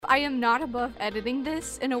I am not above editing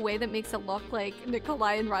this in a way that makes it look like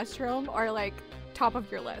Nikolai and Rostrum are like top of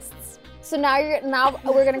your lists. So now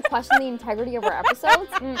we're gonna question the integrity of our episodes?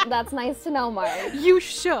 That's nice to know, Mark. You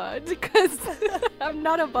should, because I'm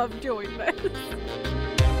not above doing this.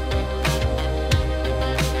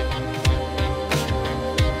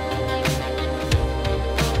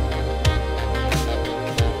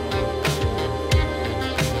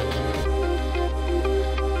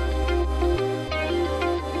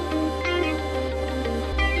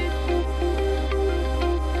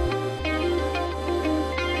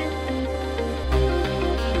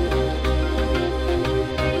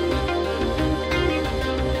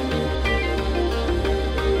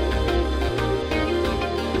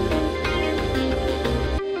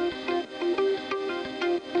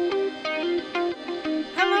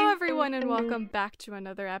 And welcome back to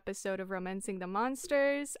another episode of Romancing the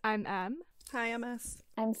Monsters. I'm Em. Hi, I'm S.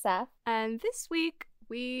 I'm Seth. And this week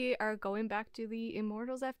we are going back to the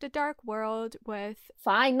Immortals After Dark world with...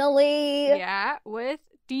 Finally! Yeah, with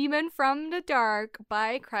Demon from the Dark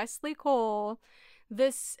by Kresley Cole.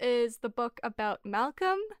 This is the book about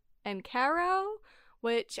Malcolm and Caro,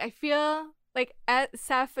 which I feel... like,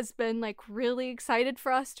 Seth has been, like, really excited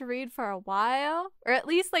for us to read for a while. Or at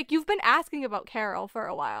least, like, you've been asking about Carol for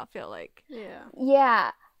a while, I feel like.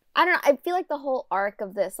 Yeah. I don't know. I feel like the whole arc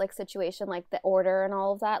of this, like, situation, like, the order and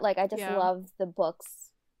all of that, like, I just love the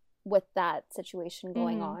books with that situation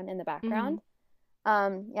going on in the background.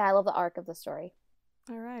 Yeah, I love the arc of the story.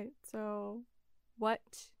 All right. So, what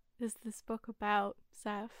is this book about,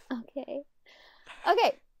 Seth? Okay.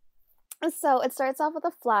 So it starts off with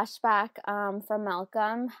a flashback from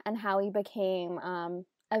Malcolm and how he became a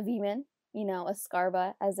Veman, you know, a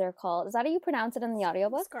Scarba, as they're called. Is that how you pronounce it in the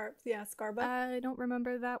audiobook? Scarba. I don't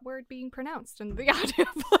remember that word being pronounced in the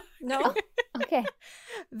audiobook. No? Okay.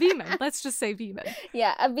 Veman. Let's just say Veman.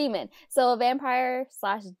 Yeah, a Veman. So a vampire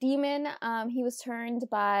 / demon. He was turned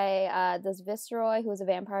by this Viceroy, who was a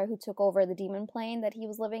vampire who took over the demon plane that he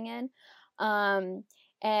was living in.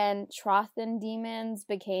 And Trothan demons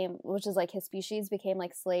became, which is like his species, became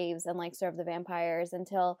like slaves and like served the vampires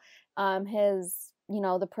until his, you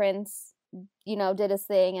know, the prince, you know, did his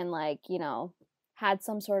thing and like, you know, had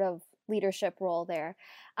some sort of leadership role there.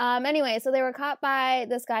 Anyway, so they were caught by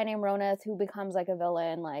this guy named Roneth, who becomes like a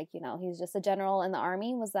villain. Like, you know, he's just a general in the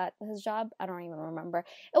army. Was that his job? I don't even remember.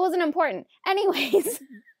 It wasn't important. Anyways.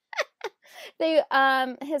 They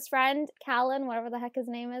his friend Callan, whatever the heck his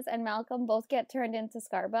name is, and Malcolm both get turned into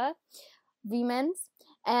Scarba Vemans,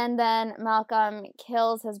 and then Malcolm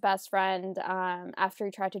kills his best friend after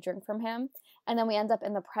he tried to drink from him, and then we end up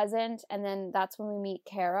in the present, and then that's when we meet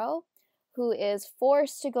Caro, who is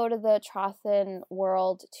forced to go to the Trothan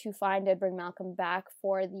world to find and bring Malcolm back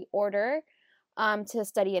for the Order to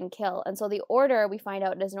study and kill. And so the Order, we find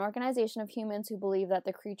out, is an organization of humans who believe that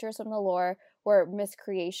the creatures from the lore were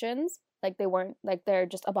miscreations. Like, they weren't, like, they're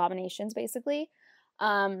just abominations, basically.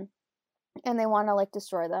 And they want to, like,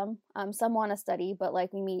 destroy them. Some want to study, but,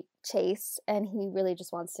 like, we meet Chase, and he really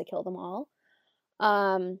just wants to kill them all.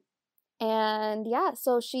 And, yeah,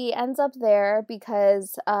 so she ends up there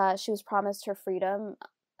because she was promised her freedom,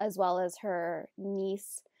 as well as her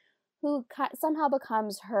niece, who somehow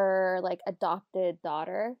becomes her, like, adopted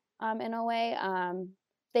daughter, in a way.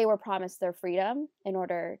 They were promised their freedom in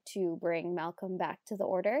order to bring Malcolm back to the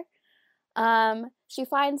Order. She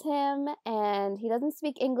finds him, and he doesn't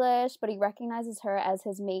speak English, but he recognizes her as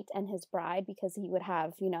his mate and his bride because he would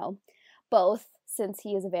have, you know, both, since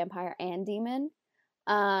he is a vampire and demon.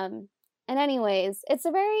 And anyways, it's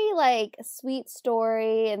a very, like, sweet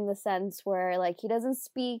story in the sense where, like, he doesn't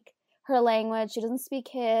speak her language, she doesn't speak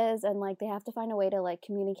his, and, like, they have to find a way to, like,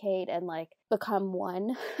 communicate and, like, become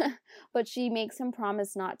one. But she makes him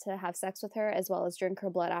promise not to have sex with her, as well as drink her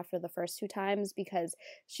blood after the first 2 times, because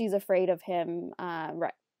she's afraid of him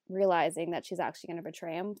realizing that she's actually going to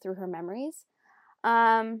betray him through her memories.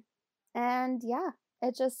 And yeah,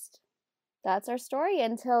 it just, that's our story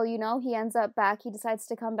until, you know, he ends up back, he decides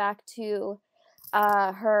to come back to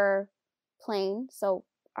her plane, so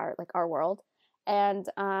our world. And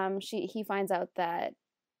he finds out that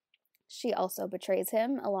she also betrays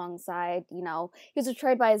him alongside, you know, he was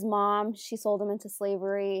betrayed by his mom. She sold him into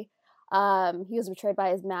slavery. He was betrayed by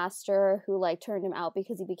his master, who, like, turned him out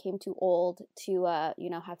because he became too old to, you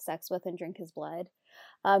know, have sex with and drink his blood.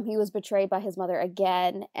 He was betrayed by his mother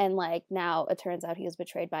again, and, like, now it turns out he was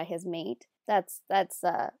betrayed by his mate. That's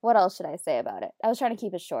what else should I say about it? I was trying to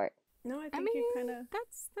keep it short. No, I think you kind of...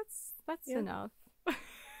 That's enough.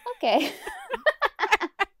 Okay.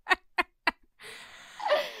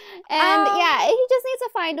 And yeah, he just needs to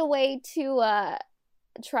find a way to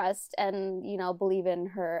trust and, believe in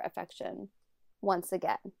her affection once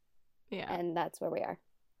again. Yeah. And that's where we are.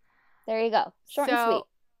 There you go. Short and So, sweet.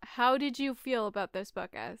 how did you feel about this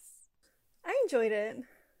book, S? I enjoyed it.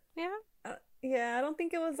 Yeah? Yeah, I don't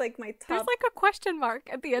think it was like my top. There's like a question mark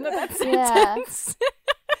at the end of that Yeah. sentence.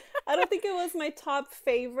 I don't think it was my top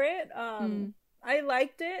favorite. I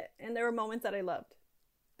liked it, and there were moments that I loved,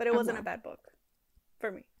 but it wasn't a bad book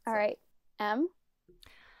for me. All right. M?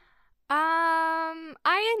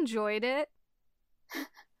 I enjoyed it.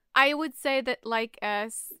 I would say that, like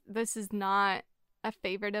S, this is not a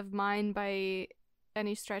favorite of mine by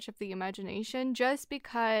any stretch of the imagination, just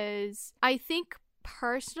because I think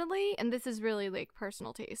personally, and this is really like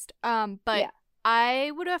personal taste, but Yeah.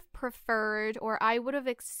 I would have preferred, or I would have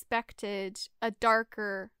expected, a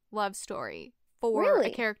darker love story for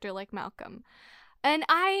Really? a character like Malcolm. And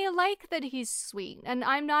I like that he's sweet, and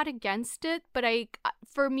I'm not against it, but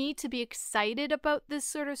for me to be excited about this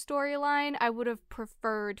sort of storyline, I would have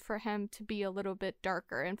preferred for him to be a little bit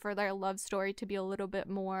darker and for their love story to be a little bit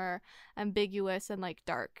more ambiguous and like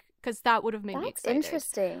dark, because that would have made me excited. That's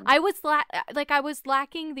interesting. I was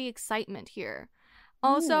lacking the excitement here.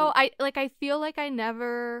 Also, I feel like I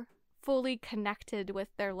never fully connected with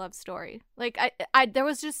their love story. Like I there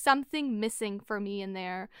was just something missing for me in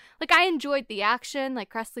there. Like I enjoyed the action,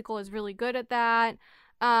 like Kresley Cole is really good at that.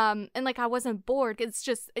 And like I wasn't bored. It's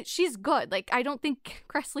just she's good. Like I don't think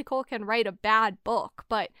Kresley Cole can write a bad book,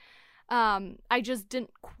 but I just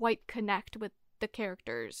didn't quite connect with the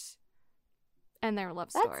characters and their love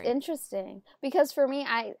story. That's interesting. Because for me,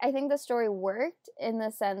 I think the story worked in the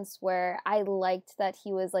sense where I liked that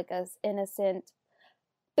he was like a innocent,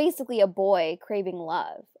 basically a boy craving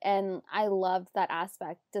love. And I loved that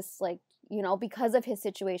aspect, just like, because of his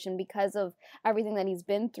situation, because of everything that he's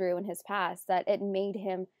been through in his past, that it made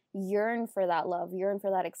him yearn for that love, yearn for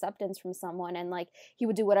that acceptance from someone. And like, he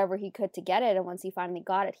would do whatever he could to get it. And once he finally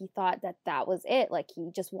got it, he thought that was it. Like, he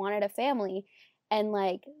just wanted a family. And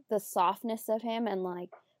like the softness of him and like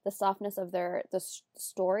the softness of the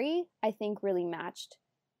story, I think really matched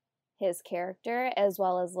his character, as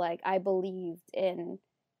well as like I believed in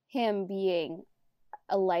him being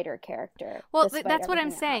a lighter character. Well, that's what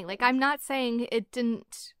I'm saying. Like, I'm not saying it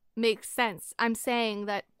didn't make sense. I'm saying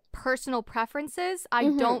that personal preferences, I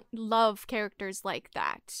don't love characters like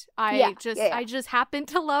that. I just happen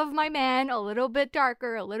to love my man a little bit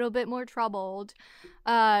darker, a little bit more troubled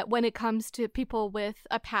when it comes to people with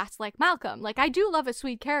a past like Malcolm. Like, I do love a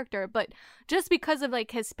sweet character, but just because of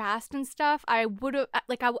like his past and stuff, I would have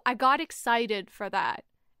like I got excited for that,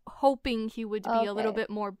 hoping he would be a little bit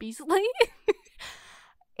more beastly.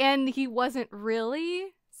 And he wasn't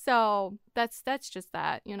really. So that's just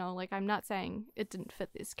that, like I'm not saying it didn't fit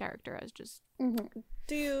this character as just.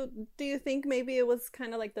 Do you think maybe it was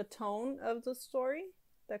kind of like the tone of the story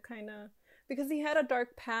that kind of, because he had a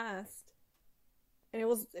dark past and it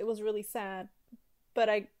was really sad, but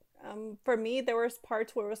for me there was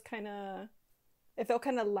parts where it felt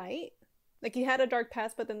kind of light. Like he had a dark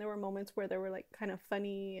past, but then there were moments where they were like kind of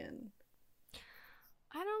funny and.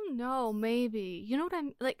 I don't know, maybe. You know what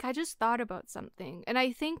I'm like, I just thought about something, and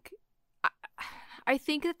I think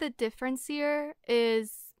that the difference here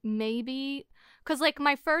is maybe because like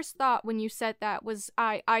my first thought when you said that was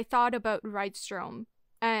I thought about Rydstrom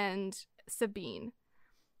and Sabine.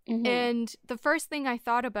 And the first thing I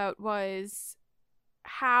thought about was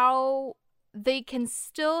how they can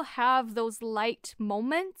still have those light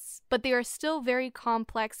moments, but they are still very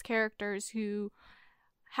complex characters who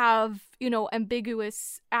have,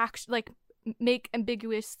 ambiguous like make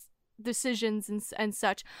ambiguous decisions and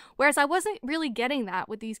such. Whereas I wasn't really getting that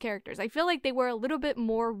with these characters. I feel like they were a little bit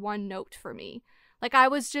more one note for me. Like I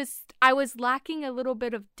was lacking a little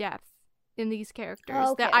bit of depth in these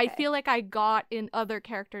characters that I feel like I got in other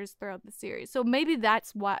characters throughout the series. So maybe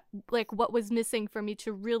that's what was missing for me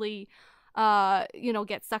to really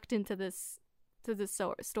get sucked into this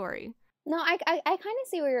story. No, I kind of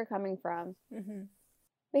see where you're coming from.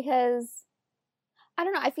 Because, I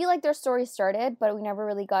don't know, I feel like their story started, but we never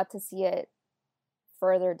really got to see it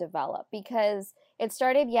further develop. Because it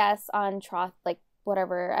started, yes, on Troth, like,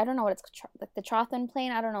 whatever, I don't know what it's, like, the Trothan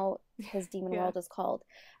plane, I don't know what his demon world is called.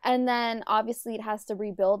 And then, obviously, it has to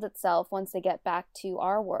rebuild itself once they get back to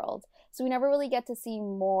our world. So we never really get to see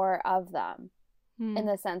more of them, in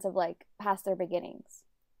the sense of, like, past their beginnings.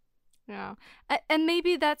 Yeah. And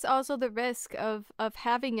maybe that's also the risk of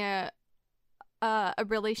having a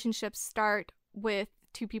relationship start with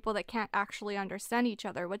two people that can't actually understand each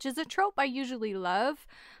other, which is a trope I usually love,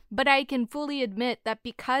 but I can fully admit that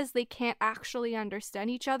because they can't actually understand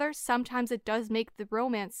each other, sometimes it does make the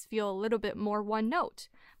romance feel a little bit more one note,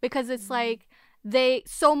 because it's like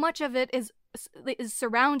so much of it is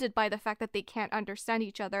surrounded by the fact that they can't understand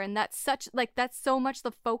each other, and that's so much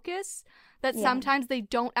the focus that sometimes they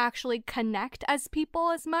don't actually connect as people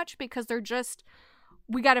as much because they're just,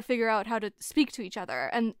 we got to figure out how to speak to each other,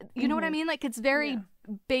 and you know what I mean, like it's very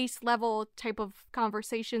base level type of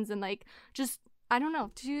conversations, and like just I don't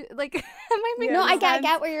know, do you like am I making No, I sense?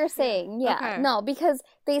 get what you're saying. Yeah. Okay. No, because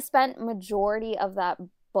they spent majority of that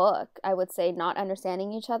book, I would say, not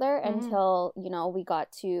understanding each other until, you know, we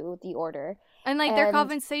got to the Order. And like their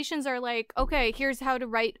conversations are like, okay, here's how to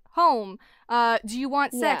write home. Do you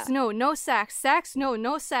want sex? No sex. Sex?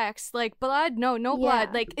 No sex. Like blood? No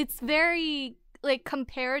blood. Like it's very like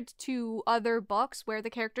compared to other books where the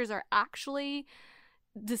characters are actually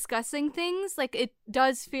discussing things, like it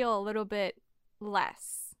does feel a little bit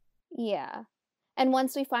less. Yeah. And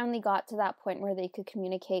once we finally got to that point where they could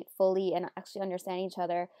communicate fully and actually understand each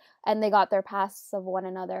other, and they got their pasts of one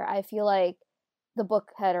another, I feel like the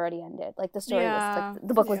book had already ended. Like the story was, like,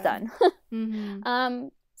 the book was done.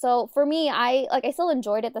 So for me, I still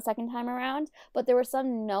enjoyed it the second time around, but there were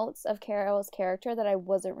some notes of Carol's character that I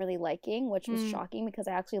wasn't really liking, which was shocking because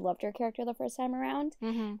I actually loved her character the first time around.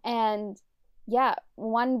 And yeah,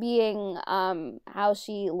 one being how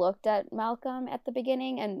she looked at Malcolm at the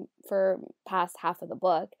beginning and for past half of the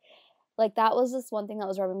book. Like that was just one thing that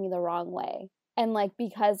was rubbing me the wrong way. And like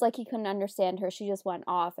because like he couldn't understand her, she just went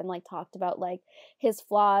off and like talked about like his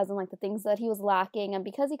flaws and like the things that he was lacking, and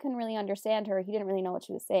because he couldn't really understand her, he didn't really know what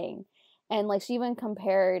she was saying. And like she even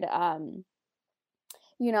compared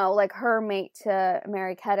you know, like her mate to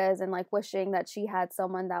Mary Kettis and like wishing that she had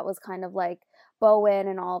someone that was kind of like Bowen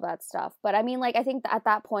and all that stuff. But I mean, like I think at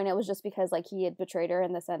that point it was just because like he had betrayed her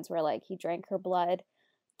in the sense where like he drank her blood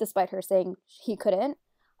despite her saying he couldn't.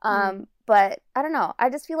 But I don't know. I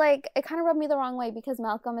just feel like it kind of rubbed me the wrong way because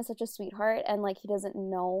Malcolm is such a sweetheart and like he doesn't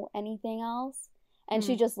know anything else, and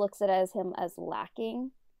she just looks at him as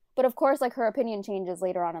lacking. But of course, like her opinion changes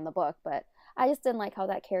later on in the book. But I just didn't like how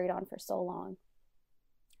that carried on for so long.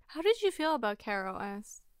 How did you feel about Carol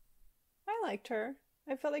S? I liked her.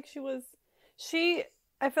 I felt like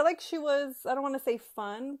I feel like she was, I don't want to say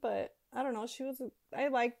fun, but I don't know. I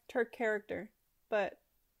liked her character, but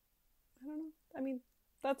I don't know. I mean,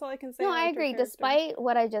 that's all I can say. No, I agree. Despite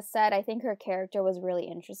what I just said, I think her character was really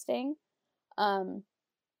interesting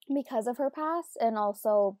because of her past and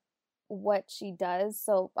also what she does.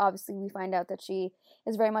 So obviously we find out that she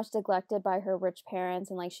is very much neglected by her rich parents,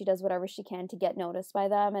 and like she does whatever she can to get noticed by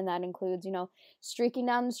them, and that includes, you know, streaking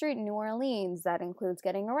down the street in New Orleans. That includes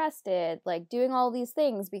getting arrested, like doing all these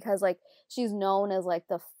things because like she's known as like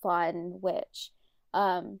the fun witch.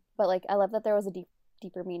 But like I love that there was a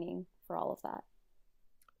deeper meaning for all of that.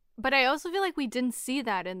 But I also feel like we didn't see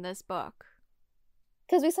that in this book.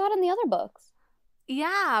 Because we saw it in the other books.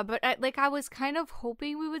 Yeah, but I was kind of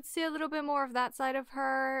hoping we would see a little bit more of that side of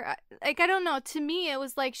her. Like, I don't know. To me, it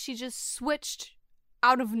was like she just switched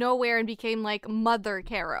out of nowhere and became like Mother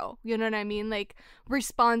Caro. You know what I mean? Like,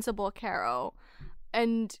 responsible Caro.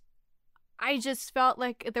 And I just felt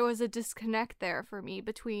like there was a disconnect there for me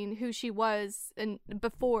between who she was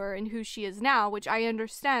before and who she is now, which I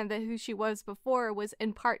understand that who she was before was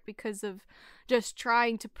in part because of just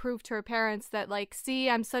trying to prove to her parents that, like, see,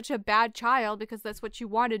 I'm such a bad child because that's what you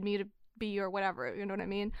wanted me to be or whatever, you know what I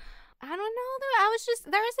mean? I don't know,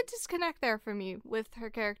 there was a disconnect there for me with her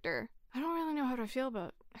character. I don't really know how to feel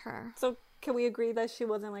about her. So can we agree that she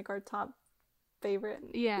wasn't like our top favorite?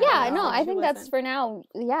 Yeah, no, I think that's for now.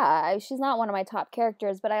 Yeah, she's not one of my top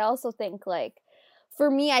characters, but I also think like for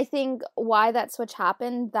me, I think why that switch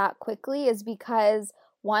happened that quickly is because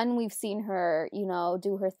one, we've seen her, you know,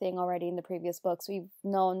 do her thing already in the previous books. We've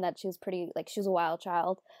known that she was she was a wild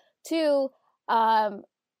child. Two,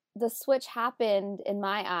 the switch happened in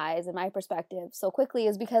my eyes, in my perspective, so quickly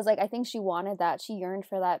is because like I think she wanted that. She yearned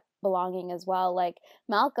for that belonging as well, like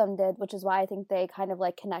Malcolm did, which is why I think they kind of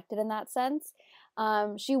like connected in that sense.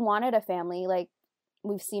 She wanted a family, like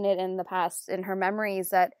we've seen it in the past in her memories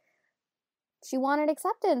that she wanted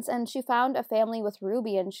acceptance, and she found a family with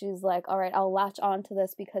Ruby, and she's like, all right, I'll latch on to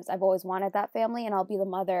this because I've always wanted that family and I'll be the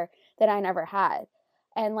mother that I never had.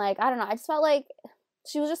 And like I don't know, I just felt like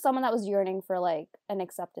she was just someone that was yearning for like an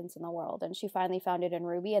acceptance in the world, and she finally found it in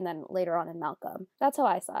Ruby and then later on in Malcolm. That's how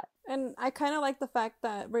I saw it. And I kind of like the fact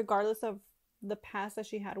that regardless of the past that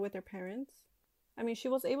she had with her parents, I mean, she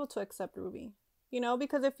was able to accept Ruby, you know,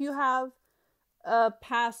 because if you have a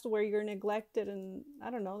past where you're neglected, and I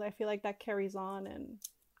don't know, I feel like that carries on and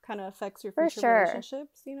kind of affects your future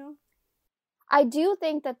relationships, you know? I do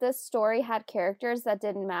think that this story had characters that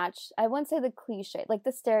didn't match, I wouldn't say the cliche, like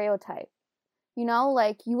the stereotype. You know,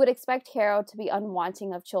 like, you would expect Caro to be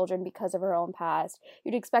unwanting of children because of her own past.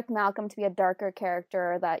 You'd expect Malcolm to be a darker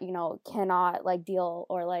character that, you know, cannot, like, deal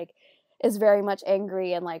or, like, is very much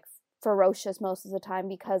angry and, like, ferocious most of the time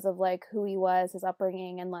because of, like, who he was, his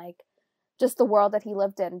upbringing, and, like, just the world that he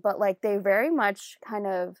lived in. But, like, they very much kind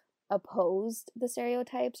of opposed the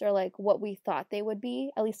stereotypes or, like, what we thought they would be,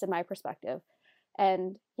 at least in my perspective.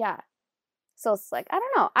 And, yeah. So it's like, I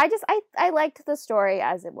don't know. I liked the story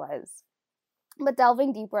as it was. But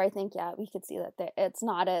delving deeper, I think, yeah, we could see that it's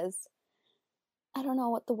not as, I don't know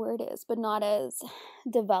what the word is, but not as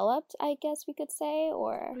developed, I guess we could say,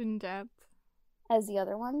 or in depth as the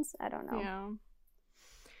other ones. I don't know. Yeah.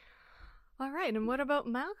 All right, and what about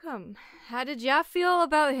Malcolm? How did ya feel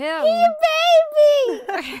about him? He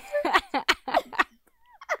baby!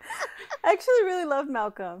 I actually really loved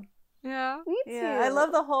Malcolm. Yeah. Me too. Yeah, I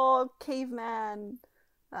love the whole caveman.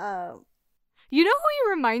 You know who he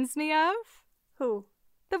reminds me of? Who?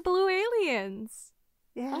 The Blue Aliens.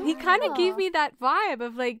 Yeah. He kind of gave Oh. me that vibe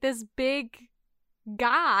of like this big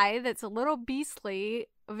guy that's a little beastly,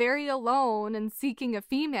 very alone and seeking a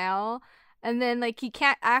female, and then like he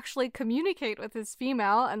can't actually communicate with his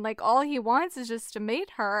female, and like all he wants is just to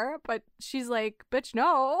mate her, but she's like, bitch,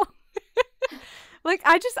 no. Like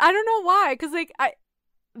I don't know why, because like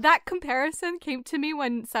that comparison came to me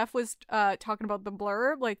when Seth was talking about the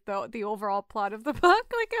blurb, like the overall plot of the book.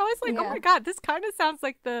 Like I was like, oh Yeah. my god, this kind of sounds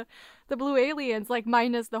like the Blue Aliens, like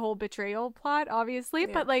minus the whole betrayal plot, obviously.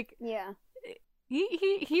 Yeah. But like Yeah.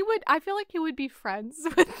 he would, I feel like he would be friends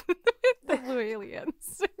with the Blue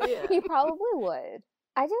Aliens. Yeah. He probably would.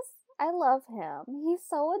 I love him. He's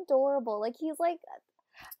so adorable. Like, he's like,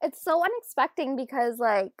 it's so unexpected because,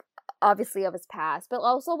 like, obviously of his past, but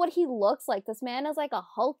also what he looks like. This man is like a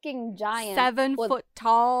hulking giant. 7 with, foot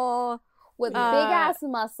tall, with big uh, ass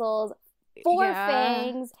muscles, 4 yeah,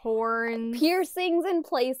 fangs, horns, piercings in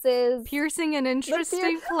places. piercing in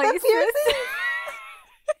interesting the places. piercing.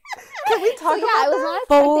 Can we So talk yeah, about I was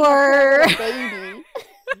that? not expecting a baby.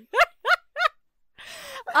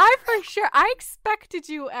 I expected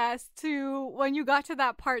you as to when you got to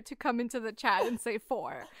that part to come into the chat and say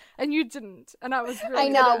 4, and you didn't, and I was really I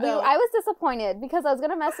know. no. I was disappointed because I was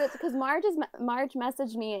gonna message because Marge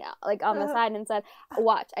messaged me like on the side and said,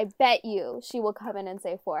 "Watch, I bet you she will come in and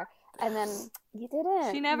say 4," and then you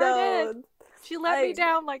didn't. She never did. She let me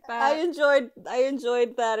down like that. I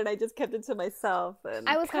enjoyed that, and I just kept it to myself. And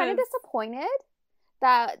I was kind of 'cause- disappointed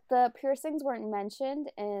that the piercings weren't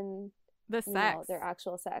mentioned in the sex. their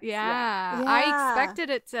actual sex. Yeah. Yeah. I expected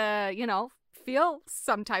it to, feel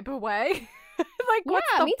some type of way. Like, what's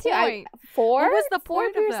Yeah, the me too. point? 4. What was the 4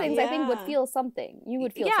 point of them? piercings, I think, would Yeah. feel something. You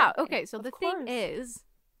would feel Yeah, something. okay, so Of the course. thing is,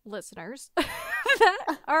 listeners,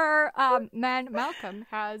 that our man Malcolm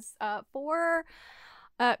has 4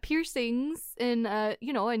 piercings in, a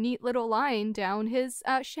neat little line down his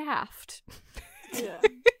shaft. yeah.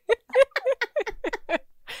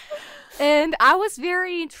 And I was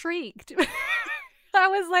very intrigued. I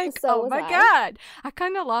was like, So oh was my I. god. I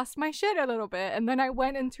kind of lost my shit a little bit. And then I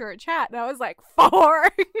went into her chat and I was like,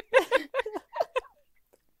 4.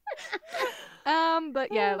 But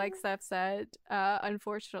yeah, like Seth said,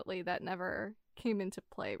 unfortunately that never came into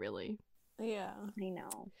play really. Yeah. I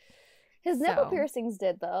know. His nipple So. piercings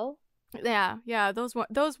did, though. Yeah,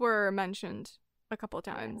 those were mentioned a couple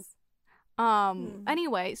times. Hmm.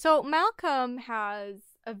 Anyway, so Malcolm has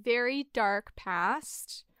a very dark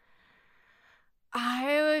past.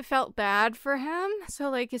 I felt bad for him. So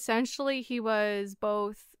like essentially he was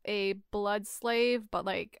both a blood slave but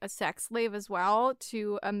like a sex slave as well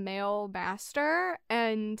to a male master.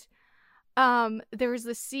 And there was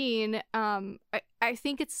this scene, I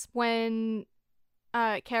think it's when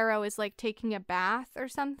Caro is like taking a bath or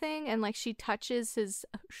something, and like she touches his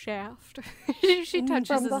shaft. She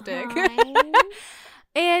touches From his dick. behind.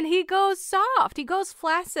 And he goes soft. He goes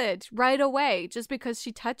flaccid right away just because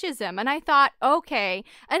she touches him. And I thought, okay.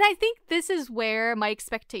 And I think this is where my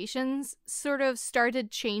expectations sort of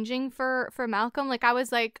started changing for Malcolm. Like I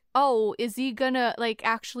was like, oh, is he gonna like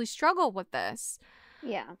actually struggle with this?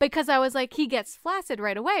 Yeah. Because I was like, he gets flaccid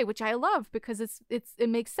right away, which I love because it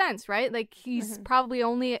makes sense, right? Like he's probably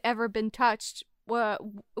only ever been touched,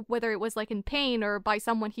 whether it was like in pain or by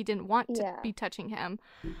someone he didn't want to Yeah. be touching him.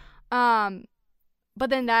 But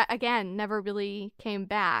then that again never really came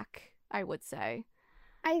back, I would say.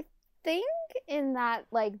 I think in that,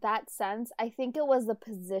 like, that sense, I think it was the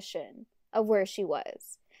position of where she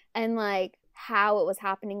was. And, like, how it was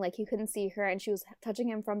happening. Like, he couldn't see her, and she was touching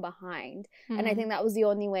him from behind. And I Mhm. think that was the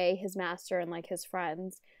only way his master and, like, his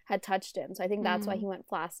friends had touched him. So I think that's why he went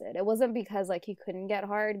flaccid. It wasn't because, like, he couldn't get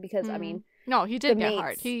hard, because, I mean, No, he did the get hard.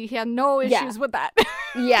 mates- He had no Yeah. issues with that.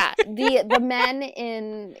 yeah, the men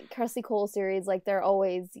in Cressley Cole series, like, they're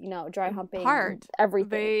always, you know, dry humping Hard. everything.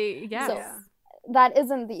 They, yes. So- Yeah. That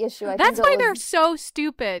isn't the issue. I That's think why it they're was, so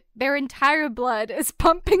stupid. Their entire blood is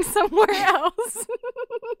pumping somewhere else.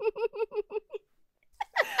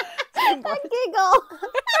 that giggle.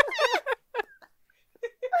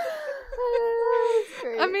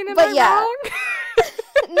 I mean, am But I yeah. wrong?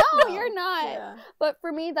 No, No. you're not. Yeah. But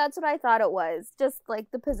for me, that's what I thought it was. Just like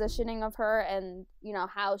the positioning of her, and you know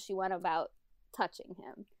how she went about touching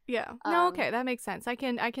him. Yeah. No, Um, okay, that makes sense. I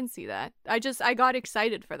can see that. I got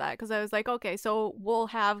excited for that because I was like, okay, so we'll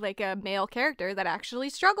have like a male character that actually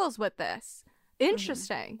struggles with this.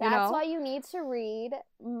 Interesting. That's you know? why you need to read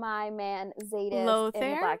my man Zadis in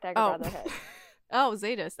Lothair? the Black Dagger Oh. Brotherhood. Oh,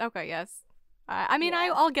 Zadis. Okay, yes. I mean,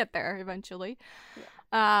 Yeah. I'll get there eventually.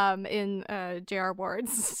 In J.R.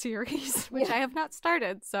 Ward's series, which Yeah. I have not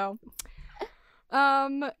started. So,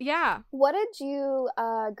 yeah. What did you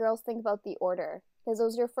girls think about the Order? Because it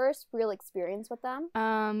was your first real experience with them.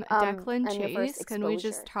 Declan and your first Chase. Can we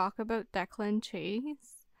just exposure. talk about Declan Chase?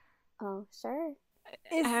 Oh, sure.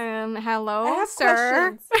 Hello, I have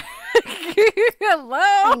sir. questions.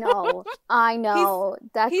 Hello. I know.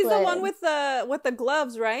 Declan. He's the one with the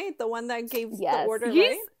gloves, right? The one that gave the Yes. order, He's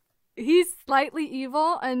right? he's slightly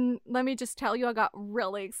evil, and let me just tell you, I got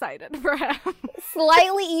really excited for him.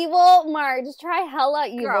 Slightly evil. Marge, try hella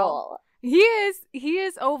evil. Girl. He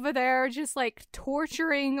is over there just like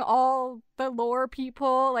torturing all the lore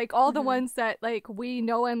people, like all the Mhm. ones that like we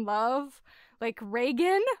know and love, like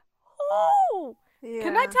Reagan. Oh,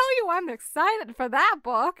 can I Yeah. tell you I'm excited for that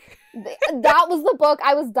book? That was the book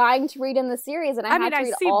I was dying to read in the series, and I, I had mean, to I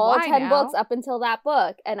read see all why 10 now. books up until that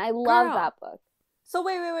book, and I love Girl. that book. So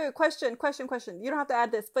wait. Question. You don't have to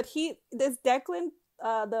add this, but this Declan,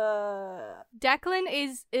 the Declan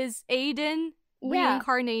is Aiden Yeah.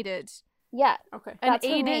 reincarnated, Yeah, okay and That's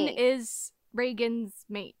her Aiden mate. is Reagan's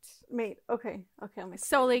mate. mate. Okay. I'm excited.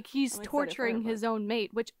 So like he's I'm excited for torturing her his book. own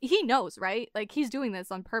mate, which he knows, right? Like he's doing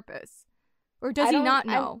this on purpose, or does I he don't- not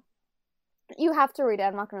I- know? you have to read it.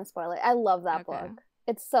 I'm not going to spoil it. I love that Okay. book.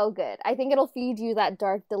 It's so good. I think it'll feed you that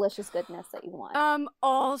dark, delicious goodness that you want.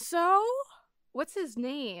 Also, what's his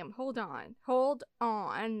name? Hold on.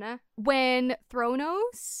 When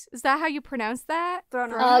Thronos, is that how you pronounce that?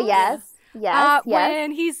 Thrown Oh, around? yes. Yes.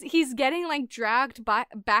 When he's getting like dragged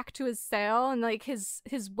back to his cell, and like his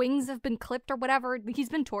wings have been clipped or whatever. He's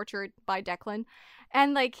been tortured by Declan,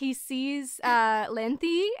 and like he sees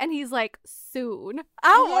Lengthy, and he's like, soon.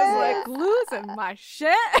 I was like losing my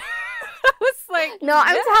shit. I was like, No,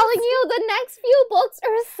 I'm yes. telling you, the next few books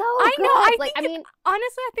are so I know, good. I I mean,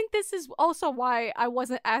 Honestly, I think this is also why I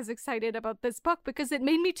wasn't as excited about this book, because it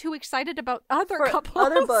made me too excited about other For couples.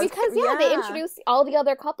 other books. because they introduced all the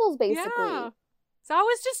other couples basically. Yeah. So I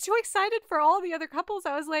was just too excited for all the other couples.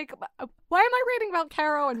 I was like, why am I reading about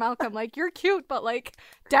Caro and Malcolm? Like, you're cute, but like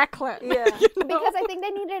Declan. Yeah. you know? Because I think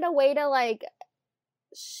they needed a way to like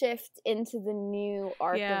shift into the new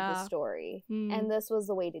arc of Yeah. the story, Mm. and this was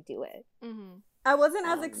the way to do it. Mhm. I wasn't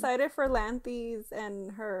as Um, excited for Lanthes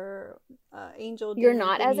and her angel. You're demon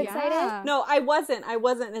not as thingy. excited? Yeah. No, I wasn't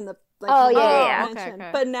in the Oh, when yeah, you yeah. mentioned.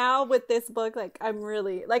 Okay. But now with this book, like I'm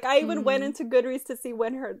really like I even went Mhm. into Goodreads to see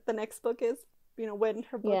when the next book is. You know when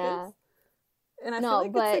her book Yeah. is. And I No, feel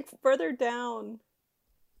like but- it's like further down.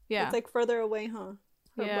 Yeah. It's like further away, huh? Her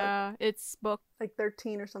book. Yeah. It's book. Like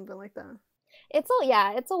 13 or something like that. It's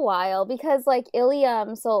a while because like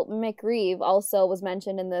Ilium, so McReeve also was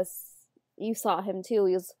mentioned in this. You saw him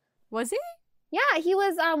too. Was he? He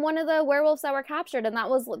was one of the werewolves that were captured, and that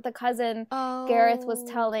was the cousin Oh. Gareth was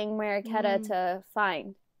telling Mariquetta Mm. to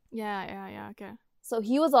find. Yeah. Okay. So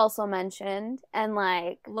he was also mentioned, and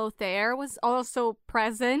like Lothair was also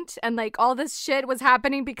present, and like all this shit was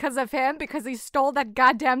happening because of him, because he stole that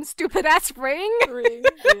goddamn stupid ass ring. Ring.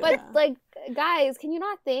 but Yeah. like guys, can you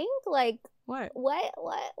not think like What?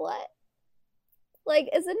 what? Like,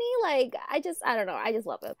 isn't he like? I don't know. I just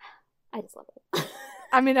love it.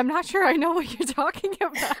 I mean, I'm not sure I know what you're talking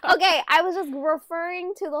about. Okay, I was just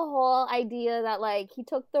referring to the whole idea that like he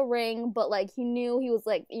took the ring, but like he knew he was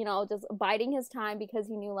like just biding his time because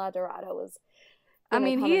he knew La Dorada was. I gonna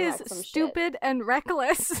mean, come he and is wreck some shit. stupid and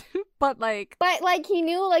reckless, but like, But like he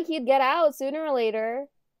knew like he'd get out sooner or later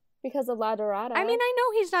because of La Dorada. I mean, I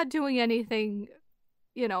know he's not doing anything,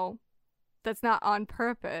 that's not on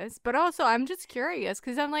purpose, but also I'm just curious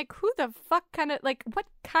because I'm like, who the fuck what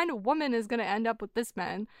kind of woman is gonna end up with this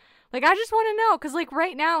man? Like, I just want to know, because, like,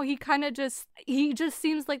 right now, he just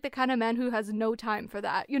seems like the kind of man who has no time for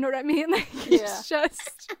that. You know what I mean? Like, he's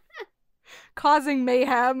just causing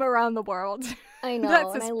mayhem around the world. I know,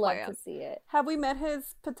 That's and his I love plan. to see it. Have we met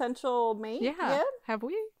his potential mate yet? Have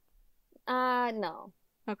we? No.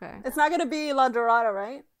 Okay. It's not gonna be La Dorada,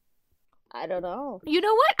 right? I don't know. You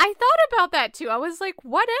know what? I thought about that, too. I was like,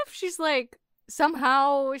 what if she's, like,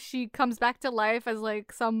 somehow she comes back to life as,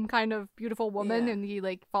 like, some kind of beautiful woman and he,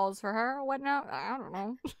 like, falls for her or whatnot? I don't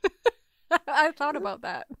know. I thought about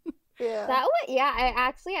that. Yeah. That would, yeah, I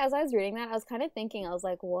actually, as I was reading that, I was kind of thinking, I was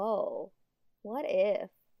like, whoa, what if?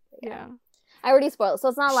 Yeah. I already spoiled, so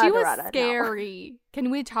it's not La She Dorada. was scary.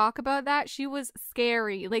 Can we talk about that? She was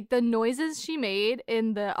scary. Like, the noises she made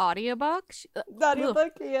in the audiobook. The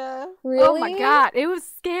audiobook, yeah. Really? Oh my god, it was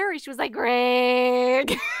scary. She was like,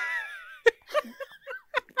 Greg. You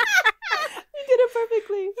did it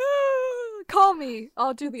perfectly. Call me.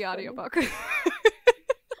 I'll do the audiobook.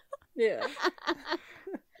 Yeah.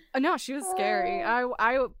 No, she was scary. I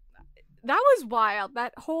that was wild.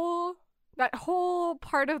 That whole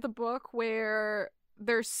part of the book where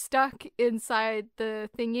they're stuck inside the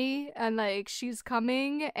thingy and like she's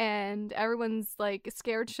coming and everyone's like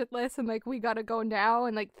scared shitless and like we gotta go now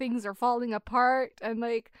and like things are falling apart and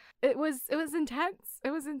like it was intense.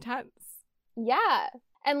 It was intense. Yeah.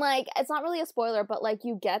 And like it's not really a spoiler, but like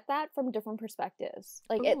you get that from different perspectives.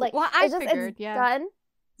 Like it like well, I it's just figured, it's done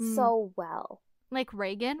so well. Like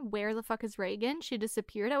Reagan, where the fuck is Reagan? She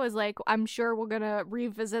disappeared. I was like, I'm sure we're gonna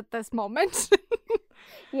revisit this moment.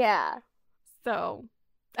 Yeah. So,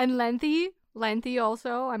 and Lengthy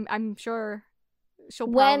also. I'm sure she'll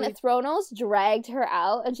when probably... Thronos dragged her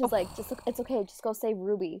out and she's like, it's okay, just go save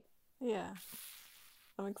Ruby. Yeah.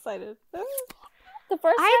 I'm excited. The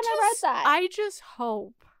first time I read that. I just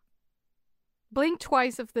hope. Blink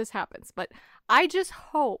twice if this happens, but I just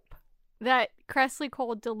hope that Cressley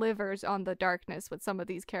Cole delivers on the darkness with some of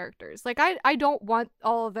these characters. Like, I don't want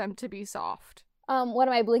all of them to be soft. What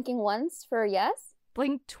am I blinking once for yes?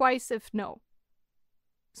 Blink twice if no.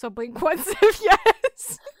 So blink once if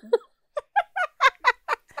yes.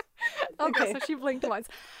 Okay, so she blinked once.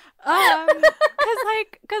 Cause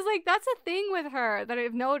that's a thing with her that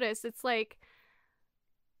I've noticed. It's like,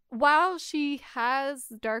 while she has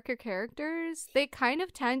darker characters, they kind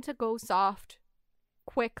of tend to go soft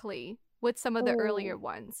quickly with some of the earlier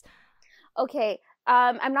ones. Okay,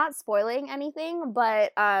 I'm not spoiling anything,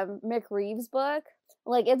 but Mick Reeves' book,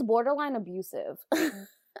 like, it's borderline abusive.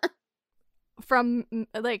 From,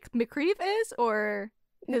 like, McCreeve is, or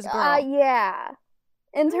his girl? Yeah.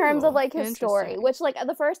 In terms of, like, his story, interesting. which, like,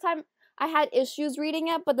 the first time I had issues reading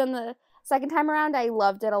it, but then the second time around I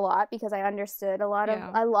loved it a lot because I understood a lot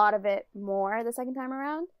of it more the second time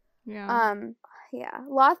around. Yeah. Yeah.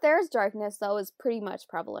 Lothair's darkness though is pretty much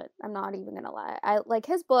prevalent. I'm not even gonna lie. I like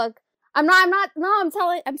his book. I'm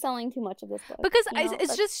selling too much of this book. Because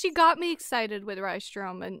it's just, she got me excited with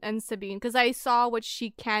Rystrom and Sabine, because I saw what she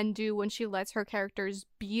can do when she lets her characters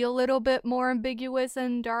be a little bit more ambiguous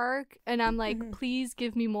and dark, and I'm like, please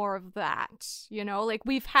give me more of that, you know? Like,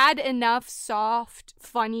 we've had enough soft,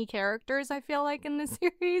 funny characters, I feel like, in this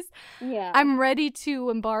series. Yeah. I'm ready to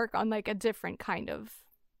embark on, like, a different kind of,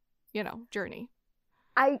 you know, journey.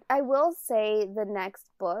 I will say the next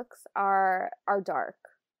books are dark.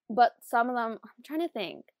 But some of them, I'm trying to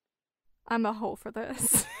think. I'm a hoe for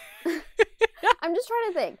this. I'm just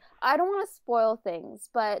trying to think. I don't want to spoil things,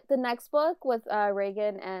 but the next book with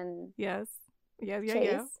Reagan and Yes. Yeah.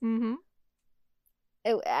 Chase, Mm-hmm.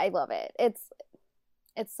 I love it.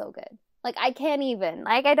 It's so good. Like, I can't even.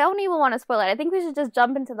 Like, I don't even want to spoil it. I think we should just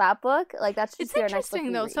jump into that book. Like, that's just It's our next book.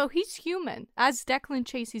 interesting, though. So he's human. As Declan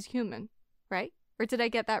Chase, he's human, right? Or did I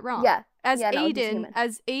get that wrong? Yeah. As Aiden,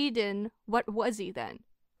 Aiden, what was he then?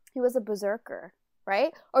 He was a berserker,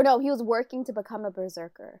 right? Or no, he was working to become a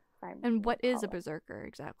berserker. And what is a berserker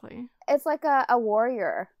exactly? It's like a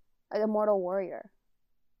warrior, an immortal warrior.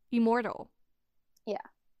 Immortal. Yeah.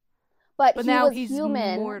 But he now was he's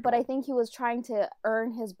human, mortal. but I think he was trying to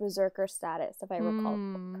earn his berserker status, if I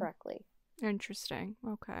recall correctly. Interesting.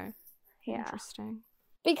 Okay. Yeah. Interesting.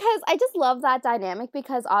 Because I just love that dynamic,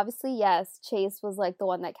 because obviously, yes, Chase was like the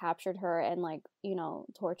one that captured her and, like, you know,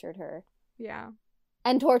 tortured her. Yeah.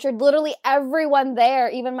 And tortured literally everyone there,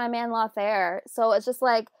 even my man Lothair. So it's just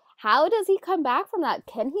like, how does he come back from that?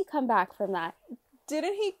 Can he come back from that?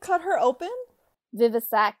 Didn't he cut her open?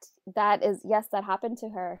 Vivisect. That happened to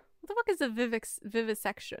her. What the fuck is a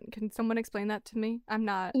vivisection? Can someone explain that to me? I'm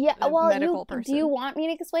not a medical person. Do you want me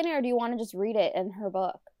to explain it, or do you want to just read it in her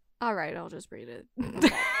book? All right, I'll just read it.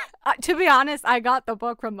 To be honest, I got the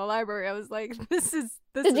book from the library. I was like, this is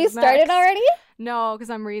Did you start it already? No, because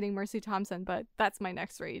I'm reading Mercy Thompson, but that's my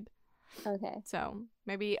next read. Okay. So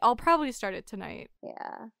maybe I'll probably start it tonight.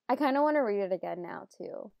 Yeah. I kind of want to read it again now,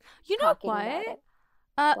 too. You know what?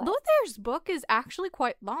 What? Lothier's book is actually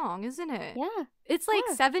quite long, isn't it? Yeah. It's like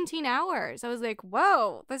Yeah. 17 hours. I was like,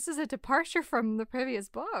 whoa, this is a departure from the previous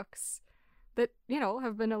books that,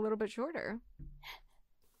 have been a little bit shorter.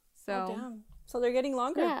 So, Oh, damn. So they're getting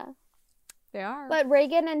longer. Yeah. they are. But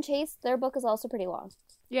Reagan and Chase, their book is also pretty long.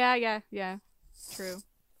 Yeah. True.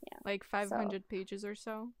 Yeah. Like 500 pages or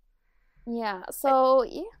so. Yeah. So,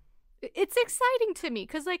 yeah. It's exciting to me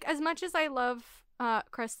because, like, as much as I love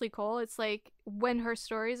Cressley Cole, it's like when her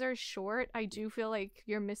stories are short, I do feel like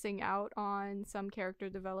you're missing out on some character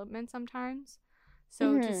development sometimes.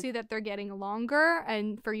 So to see that they're getting longer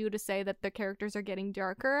and for you to say that the characters are getting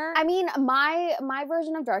darker. I mean, my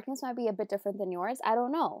version of darkness might be a bit different than yours. I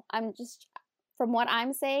don't know. I'm just, from what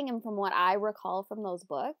I'm saying and from what I recall from those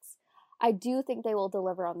books, I do think they will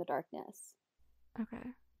deliver on the darkness.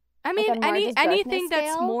 Okay. I mean, on Marge's anything darkness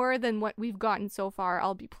that's scale? more than what we've gotten so far,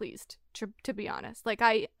 I'll be pleased. To be honest, like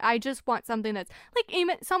I just want something that's like,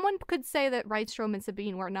 even someone could say that Rydstrom and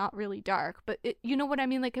Sabine were not really dark, but you know what I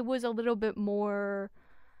mean? Like it was a little bit more,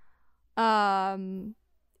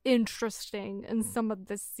 interesting in some of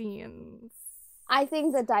the scenes. I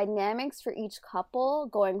think the dynamics for each couple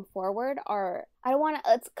going forward are, I don't want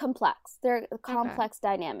to, it's complex. They're complex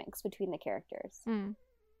dynamics between the characters,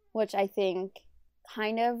 which I think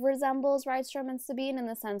kind of resembles Rydstrom and Sabine in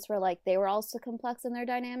the sense where, like, they were also complex in their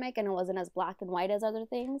dynamic and it wasn't as black and white as other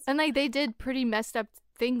things. And, like, they did pretty messed up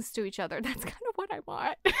things to each other. That's kind of what I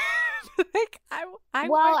want. Like, I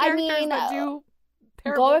want characters that do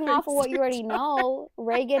terrible going things off of what to you already each other. know,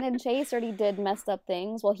 Reagan and Chase already did messed up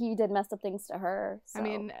things. Well, he did messed up things to her. So. I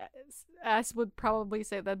mean, S would probably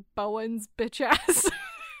say that Bowen's bitch ass.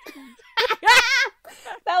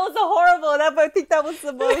 That was a horrible. I think that was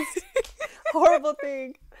the most horrible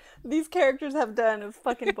thing these characters have done is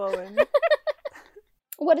fucking Bowen.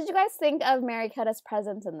 What did you guys think of Mariquetta's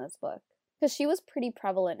presence in this book? Because she was pretty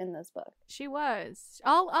prevalent in this book. She was.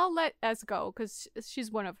 I'll let S go because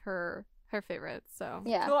she's one of her favorites. So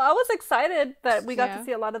Yeah. Well, I was excited that we got Yeah. to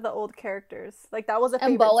see a lot of the old characters. Like that was a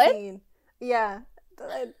And favorite Bowen? scene. Yeah,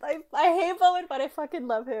 I hate Bowen, but I fucking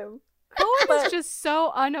love him. Bowen is just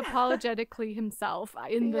so unapologetically himself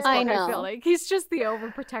in this book. I I know. feel like he's just the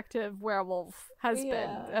overprotective werewolf husband,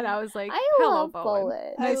 Yeah. and I was like, I "Hello, love Bowen.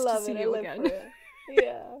 Bowen. Nice I love to see it. you I live again. for it.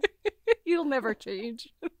 Yeah. You'll never change."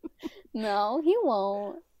 No, he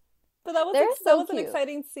won't. But that was They're that so was an cute.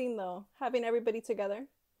 exciting scene though, having everybody together.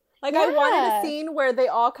 Like I wanted Yeah. a scene where they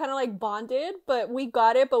all kind of like bonded, but we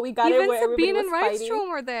got it where Even everybody Sabine was and fighting. Rydstrom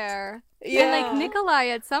were there. Yeah. And like Nikolai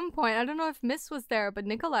at some point. I don't know if Miss was there, but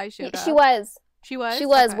Nikolai showed up. She was. She was. She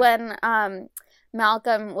was Okay. when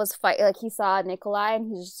Malcolm was he saw Nikolai and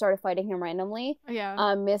he just started fighting him randomly.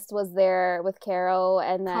 Yeah. Mist was there with Caro,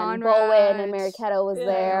 and then Conrad, Bowen and Mariquetta was Yeah.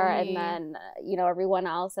 there, Naomi. and then everyone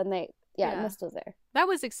else, and Yeah. Mist was there. That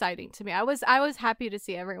was exciting to me. I was happy to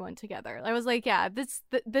see everyone together. I was like, yeah,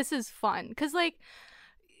 this is fun because like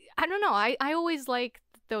I don't know. I always like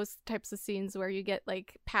those types of scenes where you get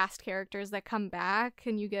like past characters that come back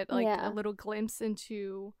and you get like Yeah. a little glimpse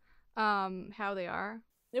into how they are.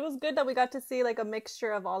 It was good that we got to see like a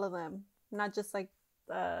mixture of all of them, not just like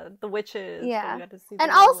the witches. but Yeah. we got to see the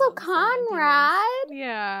And also werewolves and the Conrad.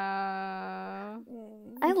 Yeah.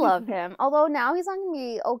 demons. I love him. Although now he's not gonna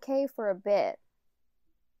be okay for a bit.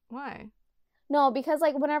 Why? No, because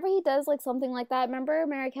like whenever he does like something like that, remember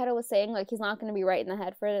Mariquetta was saying like he's not gonna be right in the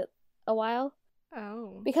head for a while?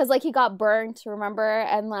 Oh. Because like he got burnt, remember,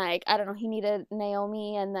 and like I don't know, he needed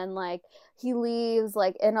Naomi, and then like he leaves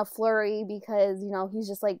like in a flurry because he's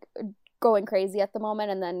just like going crazy at the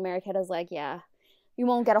moment, and then Mariquetta's like, yeah, you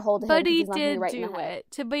won't get a hold of him. But 'cause he he's not gonna be did right in do the head.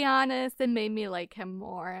 it. To be honest, it made me like him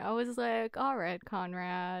more. I was like, all right,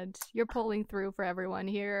 Conrad, you're pulling through for everyone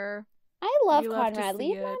here. I love You love to Conrad. see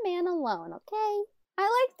Leave my it. man alone, okay? I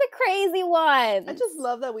like the crazy ones. I just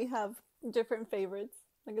love that we have different favorites.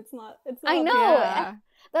 Like it's not. I know. Yeah.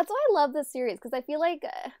 That's why I love this series, because I feel like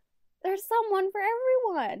there's someone for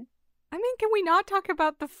everyone. I mean, can we not talk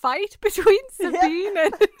about the fight between Sabine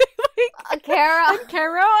and like Caro. and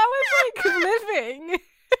Caro? I was like living.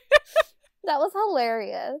 That was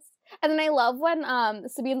hilarious. And then I love when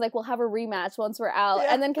Sabine's like, we'll have a rematch once we're out.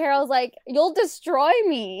 Yeah. And then Carol's like, you'll destroy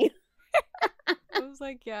me. I was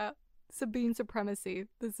like, yeah, Sabine supremacy.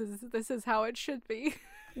 This is how it should be.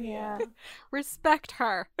 Yeah. Respect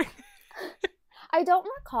her. I don't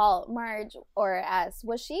recall Marge or S.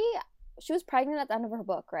 Was she was pregnant at the end of her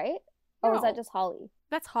book, right? Or was that No. just Holly?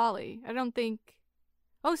 That's Holly. I don't think.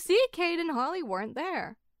 Oh, see, Kate and Holly weren't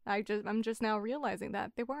there. I'm just now realizing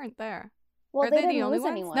that they weren't there. Well, Are they they didn't the only lose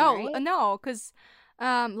ones? anyone, No, right? no, because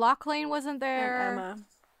Lachlan wasn't And there. Emma.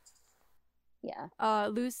 Yeah.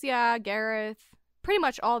 Lucia, Gareth, pretty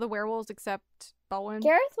much all the werewolves except Bowen.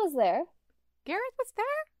 Gareth was there. Gareth was there?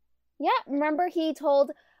 Yeah, remember he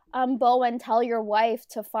told Bowen, tell your wife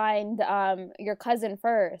to find your cousin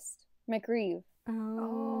first, McReeve.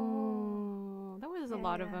 Oh, that was a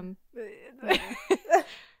lot of Yeah. them. Yeah.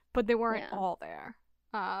 But they weren't Yeah. all there.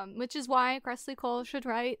 Which is why Cressley Cole should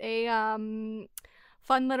write a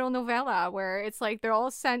fun little novella where it's like they're all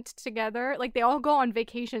sent together, like they all go on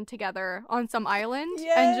vacation together on some island, and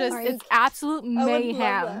Yes. just Are you it's absolute I would love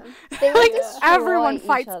mayhem. that. They would Like destroy everyone each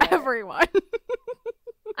fights other. everyone.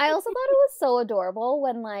 I also thought it was so adorable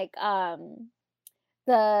when like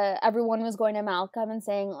everyone was going to Malcolm and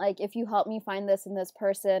saying like, if you help me find this and this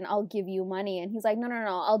person, I'll give you money. And he's like, no,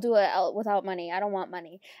 I'll do it without money. I don't want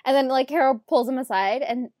money. And then like Carol pulls him aside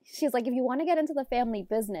and she's like, if you want to get into the family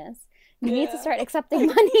business, you need to Yeah. start accepting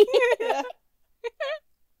money. Yeah.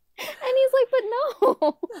 And he's like, but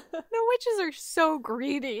no. The witches are so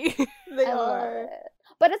greedy. They I love are. it.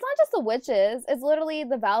 But it's not just the witches. It's literally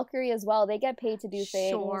the Valkyrie as well. They get paid to do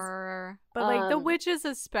things. Sure. But like the witches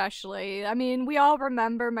especially. I mean, we all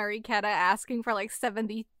remember Mary Keta asking for like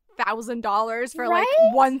 $70,000 for like Right?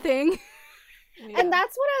 one thing. Yeah. And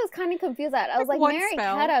that's what I was kind of confused at. I was Like like, one Mary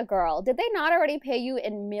spell. Keta, girl, did they not already pay you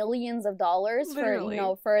in millions of dollars Literally.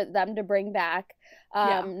 for them to bring back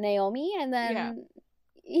Yeah. Naomi? And then Yeah.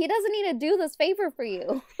 he doesn't need to do this favor for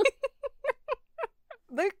you.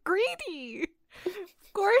 They're greedy.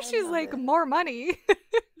 Of course, I she's love like it. more money.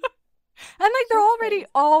 And like they're She's already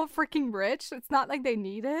crazy. all freaking rich. It's not like they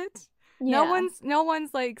need it. Yeah. No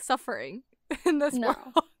one's like suffering in this No.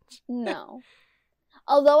 world. No.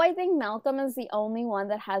 Although I think Malcolm is the only one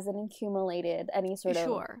that hasn't accumulated any sort of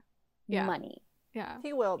Sure. Yeah. money. Yeah.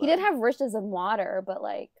 He will. He did though. have riches and water, but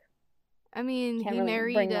like, I mean, Can't he really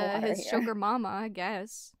bring married no water his here. sugar mama, I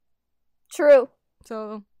guess. true.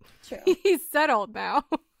 So True. he's settled now.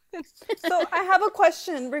 So I have a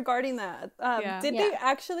question regarding that. Yeah. Did Yeah. they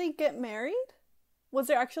actually get married? Was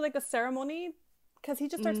there actually like a ceremony? Because he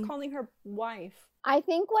just starts Mm. calling her wife. I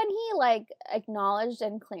think when he like acknowledged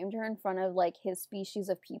and claimed her in front of like his species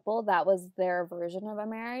of people, that was their version of a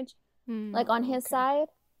marriage, like on his okay. side.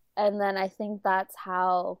 And then I think that's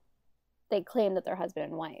how they claimed that they're husband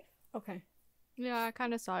and wife. Okay. Yeah, I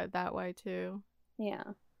kind of saw it that way too. Yeah.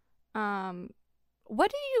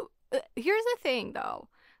 What do you here's the thing though,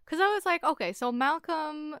 because I was like, okay, so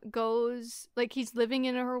Malcolm goes like he's living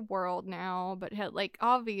in her world now, but like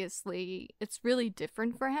obviously it's really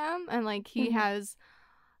different for him, and like he Mhm. has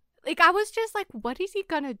like I was just like, what is he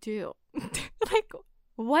gonna do? Like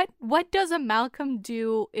what does a Malcolm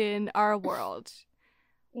do in our world?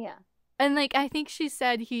 Yeah. And like I think she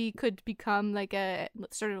said he could become like a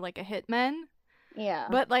sort of like a hitman. Yeah.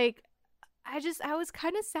 But like I was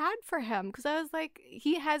kind of sad for him because I was like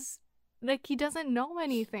he doesn't know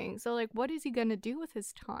anything. So like what is he going to do with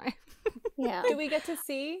his time? yeah. Do we get to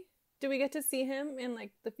see him in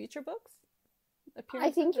like the future books?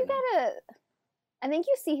 I think you Appearances I think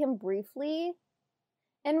you see him briefly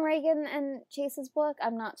in Reagan and Chase's book.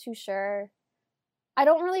 I'm not too sure. I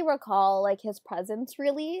don't really recall like his presence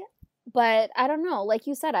really, but I don't know. Like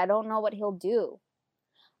you said, I don't know what he'll do.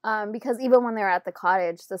 Because even when they were at the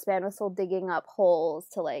cottage, this man was still digging up holes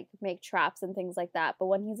to like make traps and things like that. But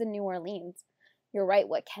when he's in New Orleans, you're right.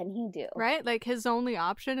 What can he do? Right? Like his only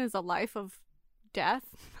option is a life of death,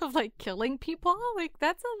 of like killing people. Like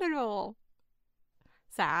that's a little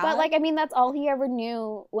sad. But like, I mean, that's all he ever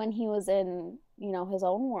knew when he was in, his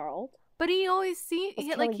own world. But he always Was like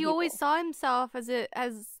killing he always people. saw himself as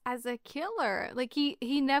a killer. Like he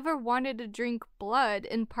never wanted to drink blood,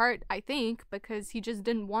 in part I think because he just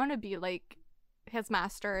didn't want to be like his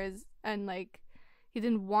masters, and like he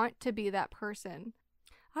didn't want to be that person.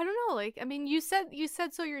 I don't know, like I mean you said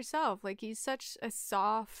so yourself. Like he's such a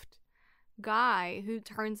soft guy who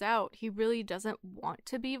turns out he really doesn't want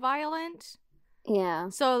to be violent. Yeah.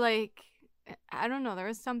 So like I don't know, there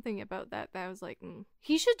was something about that I was like,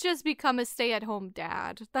 he should just become a stay-at-home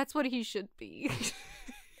dad. That's what he should be.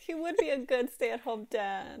 He would be a good stay-at-home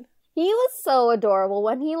dad. He was so adorable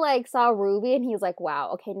when he like saw Ruby and he's like, wow,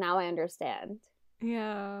 okay, now I understand.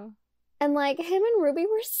 Yeah. And like him and Ruby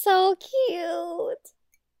were so cute.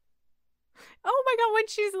 Oh my god, when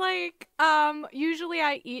she's like, usually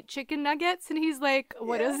I eat chicken nuggets, and he's like,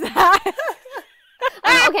 what Yeah. is that?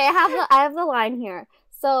 Okay, I have the line here.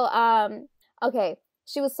 So, okay,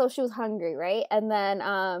 she was hungry, right? And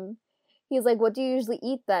then he's like, what do you usually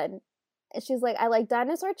eat then? she's like, I like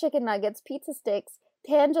dinosaur chicken nuggets, pizza sticks,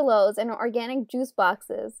 tangelos, and organic juice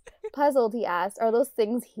boxes. Puzzled, he asked, are those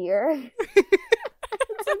things here?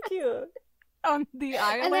 It's so cute. On the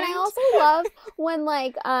island. And then I also love when,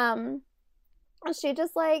 like, she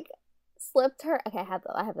just, like, slipped her... Okay,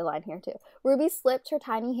 I have the line here, too. Ruby slipped her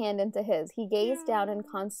tiny hand into his. He gazed down in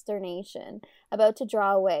consternation, about to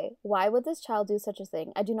draw away. Why would this child do such a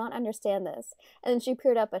thing? I do not understand this. And then she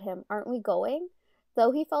peered up at him. Aren't we going?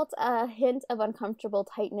 Though he felt a hint of uncomfortable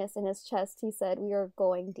tightness in his chest, he said, we are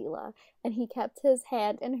going, Dila. And he kept his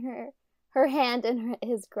hand in her hand in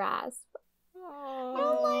his grasp. Aww.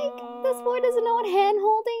 I'm like, this boy doesn't know what hand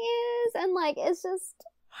holding is. And, like, it's just...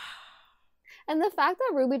 And the fact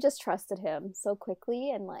that Ruby just trusted him so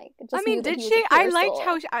quickly and, like, just I mean, knew that did he was she? a pure I liked soul.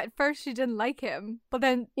 how at first she didn't like him, but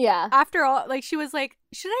then Yeah. after all, like, she was like,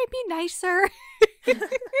 should I be nicer?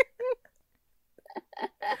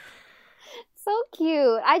 So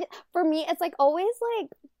cute. For me, it's, like, always,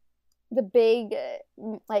 like, the big,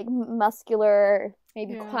 like, muscular,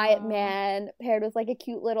 maybe quiet man paired with, like, a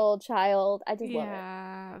cute little child. I just love it.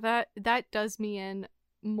 Yeah, that does me in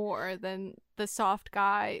more than the soft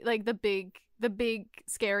guy, like the big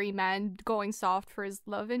scary man going soft for his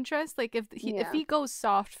love interest. Like if he goes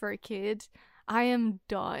soft for a kid, I am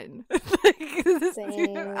done.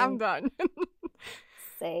 Same. I'm done.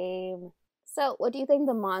 Same. So, what do you think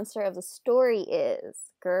the monster of the story is,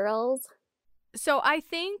 girls? So I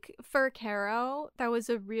think for Caro, that was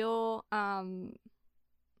a real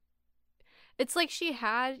it's like she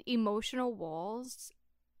had emotional walls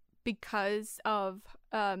because of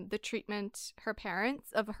the treatment her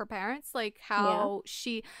parents, like how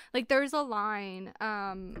she, like, there's a line,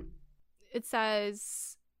 it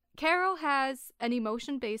says, Caro has an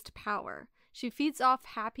emotion-based power. She feeds off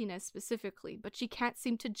happiness specifically, but she can't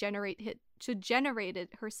seem to generate it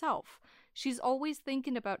herself. She's always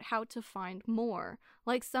thinking about how to find more.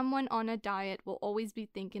 Like someone on a diet will always be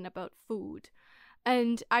thinking about food.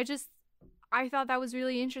 And I thought that was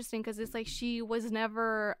really interesting because it's like she was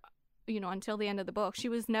never, until the end of the book, she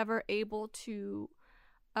was never able to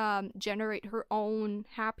generate her own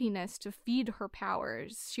happiness to feed her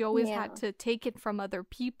powers. She always had to take it from other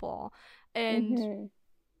people. And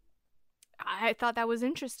I thought that was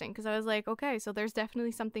interesting because I was like, okay, so there's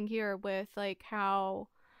definitely something here with like how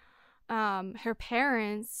her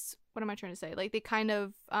parents, what am I trying to say? Like they kind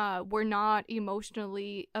of were not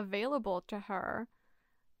emotionally available to her.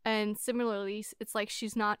 And similarly, it's like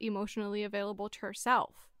she's not emotionally available to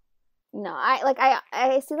herself. No,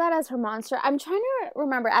 I see that as her monster. I'm trying to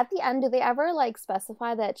remember, at the end, do they ever, like,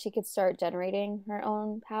 specify that she could start generating her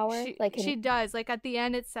own power? She does. Like, at the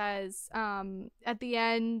end, it says, at the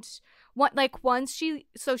end, once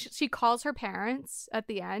she calls her parents at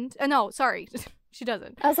the end. No, sorry. She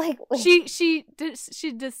doesn't. I was like, wait.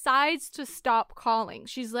 She decides to stop calling.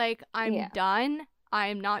 She's like, I'm done.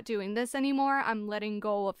 I'm not doing this anymore. I'm letting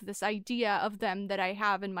go of this idea of them that I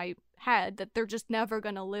have in my head that they're just never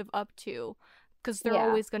gonna live up to because they're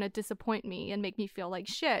always gonna disappoint me and make me feel like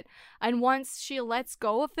shit. And once she lets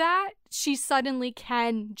go of that, she suddenly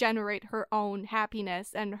can generate her own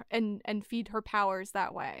happiness and feed her powers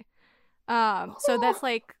that way. So that's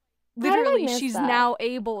like literally she's now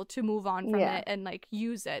able to move on from it and like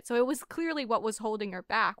use it. So it was clearly what was holding her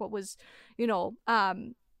back, what was,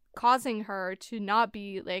 causing her to not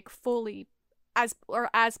be like fully as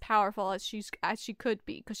powerful as she could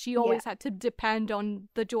be, because she always had to depend on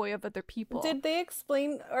the joy of other people. Did they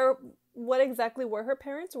explain or what exactly were her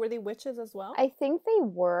parents? Were they witches as well? I think they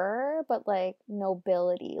were, but like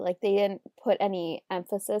nobility. Like they didn't put any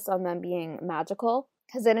emphasis on them being magical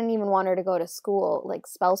because they didn't even want her to go to school, like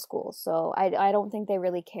spell school. So I don't think they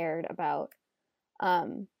really cared about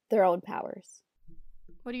their own powers.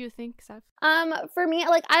 What do you think, Seth? For me,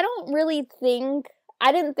 like I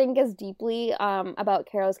didn't think as deeply about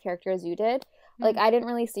Caro's character as you did. Like, I didn't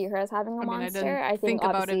really see her as having a monster. I think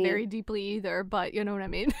about it very deeply either, but you know what I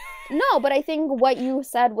mean? No, but I think what you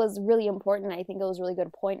said was really important. I think it was a really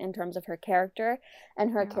good point in terms of her character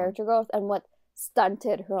and her character growth and what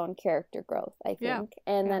stunted her own character growth, I think.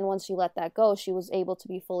 And then once she let that go, she was able to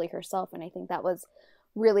be fully herself. And I think that was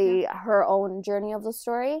really her own journey of the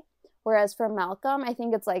story. Whereas for Malcolm, I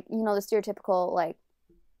think it's like, the stereotypical, like,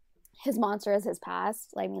 his monster is his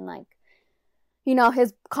past. I mean, like,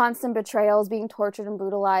 his constant betrayals, being tortured and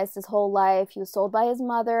brutalized his whole life. He was sold by his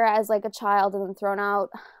mother as, like, a child and then thrown out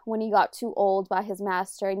when he got too old by his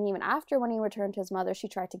master. And even after, when he returned to his mother, she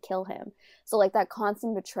tried to kill him. So, like, that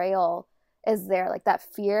constant betrayal is there. Like, that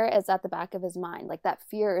fear is at the back of his mind. Like, that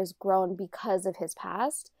fear is grown because of his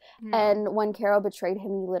past. And when Caro betrayed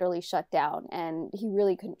him, he literally shut down. And he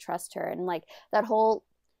really couldn't trust her. And, like, that whole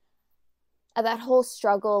that whole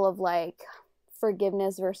struggle of like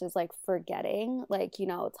forgiveness versus like forgetting. Like, you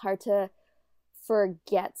know, it's hard to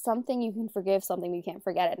forget something. You can forgive something, but you can't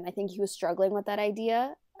forget it. And I think he was struggling with that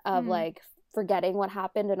idea of like forgetting what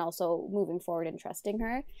happened and also moving forward and trusting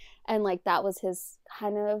her. And like that was his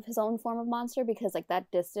kind of his own form of monster, because like that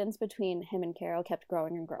distance between him and Carol kept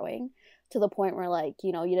growing and growing to the point where, like,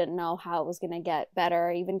 you know, you didn't know how it was going to get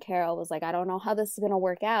better. Even Carol was like, I don't know how this is going to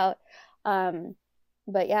work out.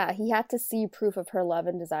 But yeah, he had to see proof of her love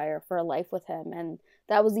and desire for a life with him, and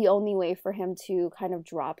that was the only way for him to kind of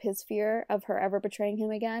drop his fear of her ever betraying him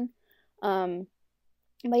again.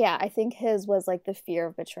 But yeah, I think his was like the fear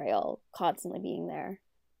of betrayal constantly being there.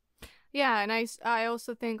 Yeah, and I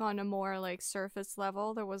also think on a more like surface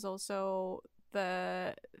level, there was also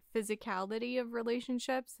the physicality of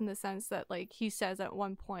relationships, in the sense that like he says at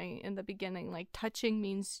one point in the beginning, like touching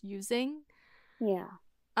means using. Yeah.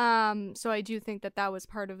 So I do think that that was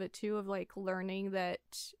part of it too, of like learning that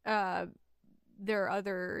there are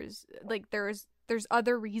others, like there's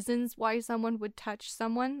other reasons why someone would touch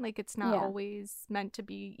someone. Like it's not always meant to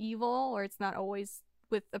be evil, or it's not always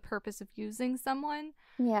with the purpose of using someone.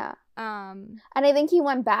 Yeah. And I think he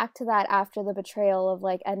went back to that after the betrayal of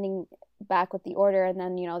like ending back with the order, and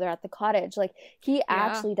then, you know, they're at the cottage. Like he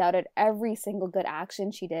actually doubted every single good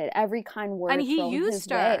action she did, every kind word, and he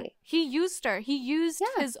used her. Way. He used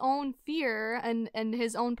his own fear and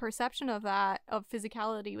his own perception of that, of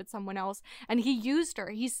physicality with someone else, and he used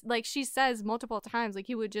her. He's like, she says multiple times, like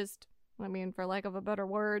he would just, I mean, for lack of a better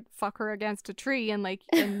word, fuck her against a tree and like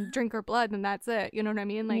and drink her blood, and that's it. You know what I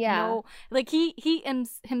mean? Like no, like he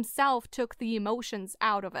himself took the emotions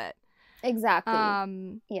out of it.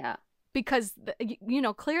 Exactly. Yeah. Because, you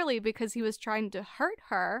know, clearly because he was trying to hurt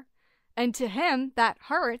her, and to him that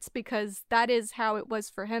hurts because that is how it was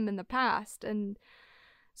for him in the past. And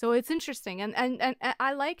so it's interesting, and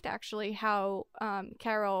I liked actually how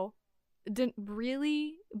Carol didn't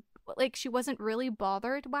really, like, she wasn't really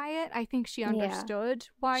bothered by it. I think she understood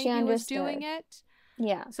why he was doing it.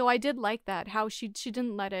 Yeah. So I did like that, how she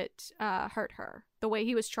didn't let it hurt her the way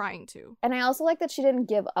he was trying to. And I also like that she didn't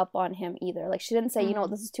give up on him either. Like she didn't say, you know,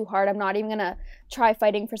 this is too hard, I'm not even gonna try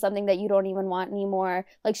fighting for something that you don't even want anymore.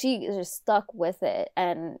 Like she just stuck with it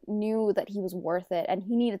and knew that he was worth it, and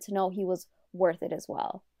he needed to know he was worth it as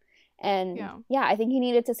well. And yeah, I think he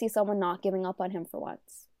needed to see someone not giving up on him for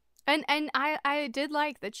once. And I did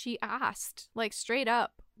like that she asked, like, straight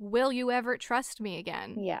up, will you ever trust me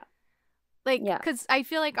again? Yeah. Like, because I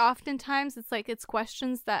feel like oftentimes it's like, it's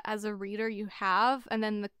questions that as a reader you have, and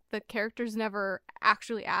then the characters never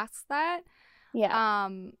actually ask that. Yeah.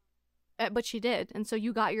 But she did, and so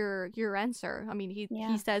you got your answer. I mean,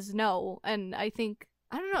 he says no, and I think,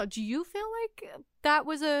 I don't know, do you feel like that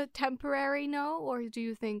was a temporary no, or do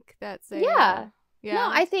you think that's a... Yeah.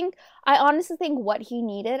 No, I honestly think what he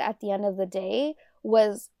needed at the end of the day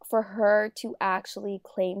was for her to actually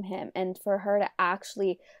claim him, and for her to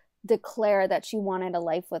actually declare that she wanted a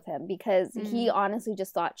life with him, because he honestly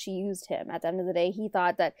just thought she used him. At the end of the day, he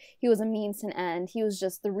thought that he was a means to an end. He was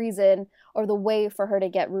just the reason or the way for her to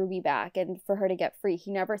get Ruby back and for her to get free.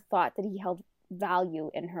 He never thought that he held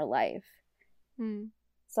value in her life.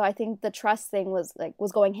 So I think the trust thing was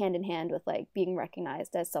going hand in hand with like being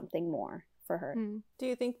recognized as something more for her. Do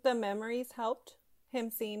you think the memories helped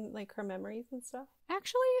him, seeing like her memories and stuff?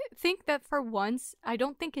 Actually, think that for once, I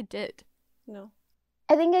don't think it did. No.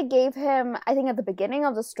 I think it gave him, I think at the beginning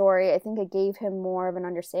of the story, I think it gave him more of an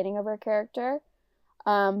understanding of her character.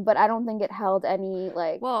 But I don't think it held any,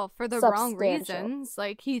 like, well, for the wrong reasons.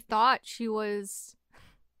 Like, he thought she was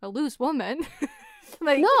a loose woman.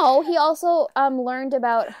 Like, no, he also learned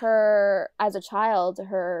about her as a child,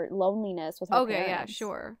 her loneliness with her parents.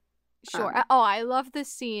 Yeah, sure. I love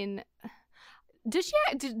this scene. Did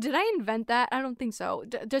I invent that? I don't think so.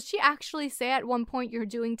 Does she actually say at one point, "You're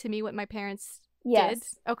doing to me what my parents did"?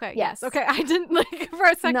 Okay. Yes. Okay. I didn't, like, for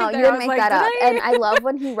a second. No, you didn't make that up. And I love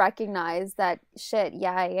when he recognized that, shit,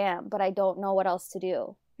 yeah, I am, but I don't know what else to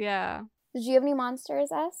do. Yeah. Did you have any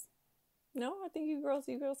monsters, S? No, I think you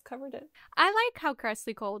girls covered it. I like how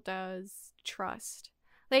Kresley Cole does trust,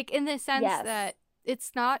 like, in the sense that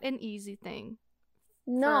it's not an easy thing.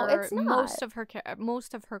 No, it's not.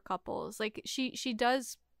 Most of her couples, like, she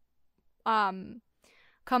does come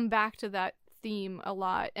back to that theme a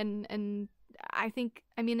lot, and I think,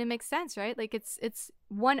 I mean, it makes sense, right? Like, it's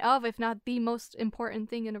one of, if not the most important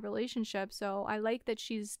thing in a relationship. So I like that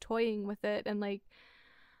she's toying with it and, like,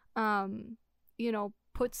 you know,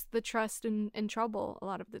 puts the trust in trouble a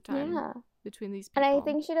lot of the time between these people. And I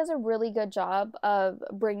think she does a really good job of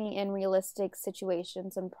bringing in realistic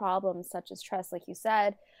situations and problems such as trust, like you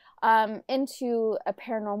said. into a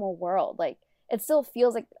paranormal world. Like, it still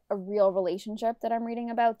feels like a real relationship that I'm reading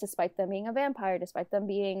about, despite them being a vampire, despite them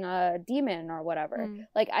being a demon or whatever.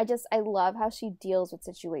 Like, I love how she deals with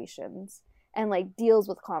situations and, like, deals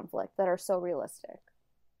with conflict that are so realistic.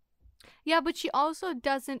 Yeah, but she also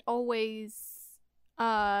doesn't always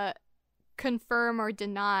confirm or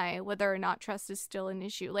deny whether or not trust is still an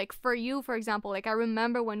issue. Like, for you, for example, like, I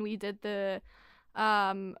remember when we did the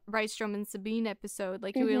Rydstrom and Sabine episode,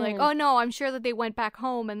 like, you were like, oh no, I'm sure that they went back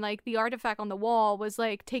home and, like, the artifact on the wall was,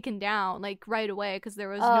 like, taken down, like, right away because there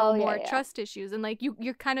was no more trust issues. And, like,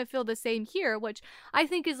 you kind of feel the same here, which I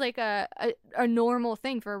think is, like, a normal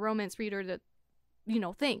thing for a romance reader to, you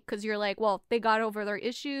know, think, because you're like, well, they got over their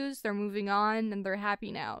issues, they're moving on, and they're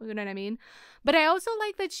happy now. You know what I mean? But I also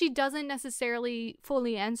like that she doesn't necessarily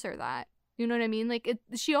fully answer that. You know what I mean? Like,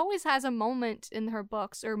 she always has a moment in her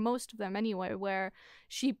books, or most of them anyway, where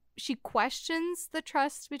she questions the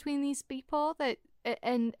trust between these people, that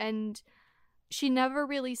and she never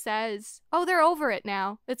really says, oh, they're over it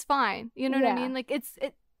now, it's fine. You know what I mean? Like,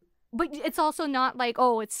 but it's also not like,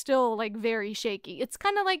 oh, it's still, like, very shaky. It's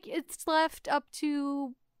kind of like it's left up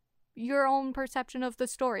to your own perception of the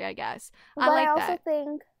story, I guess. But I also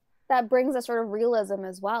think that brings a sort of realism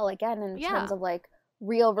as well, again, in terms of, like,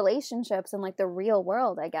 real relationships and, like, the real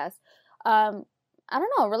world, I guess. I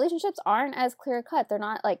don't know, relationships aren't as clear cut. They're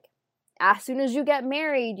not like, as soon as you get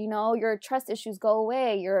married, you know, your trust issues go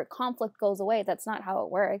away, your conflict goes away. That's not how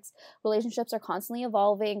it works. Relationships are constantly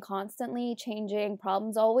evolving, constantly changing,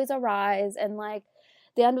 problems always arise. And, like,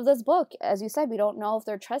 the end of this book, as you said, we don't know if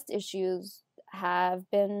their trust issues have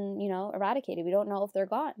been, you know, eradicated. We don't know if they're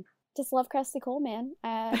gone. Just love Kresley Cole, man.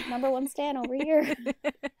 #1 stan over here.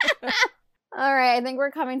 All right, I think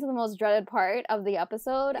we're coming to the most dreaded part of the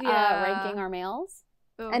episode, ranking our males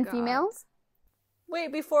and females.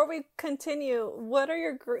 Wait, before we continue, what are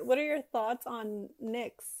your thoughts on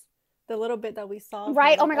Nyx? The little bit that we saw.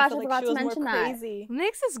 Right. Oh my gosh, I forgot to mention that.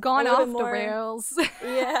 Nyx has gone off the rails.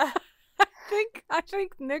 Yeah. I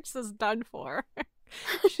think Nyx is done for.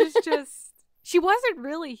 She wasn't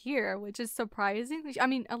really here, which is surprising. I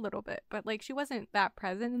mean, a little bit, but, like, she wasn't that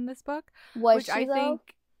present in this book. Was she, though?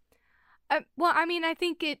 Well, I mean, I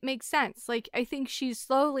think it makes sense. Like, I think she's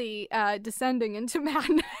slowly descending into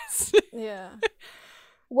madness. Yeah.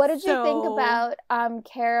 What did you think about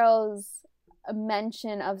Caro's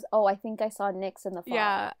mention of, oh, I think I saw Nyx in the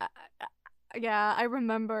fall? Yeah, I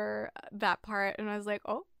remember that part, and I was like,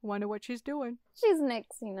 oh, wonder what she's doing. She's Nyx,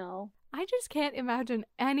 you know. I just can't imagine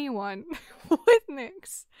anyone with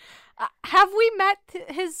Nyx. Have we met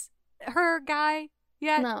her guy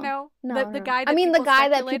yet? No. The guy that the guy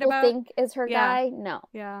that people about? think is her guy? No.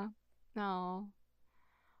 Yeah. No.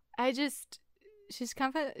 She's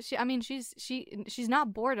kind of, she's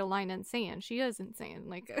not borderline insane. She is insane.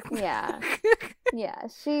 Like, yeah. Yeah.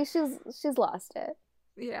 She's lost it.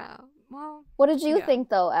 Yeah. Well, what did you think,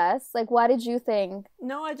 though, S? Like, what did you think?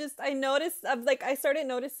 No, I noticed, I started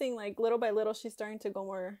noticing, like, little by little, she's starting to go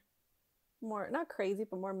more not crazy,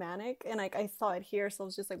 but more manic, and, like, I saw it here, so I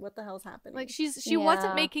was just like, what the hell's happening? Like, she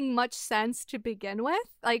wasn't making much sense to begin with,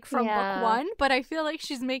 like, from book 1, but I feel like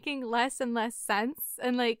she's making less and less sense,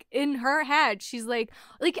 and, like, in her head, she's like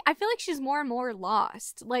I feel like she's more and more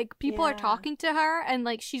lost. Like, people are talking to her, and,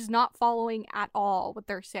 like, she's not following at all what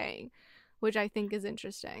they're saying, which I think is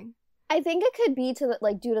interesting. I think it could be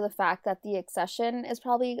due to the fact that the accession is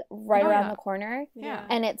probably right around the corner. Yeah.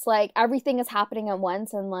 And it's like everything is happening at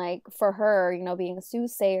once, and, like, for her, you know, being a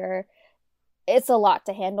soothsayer, it's a lot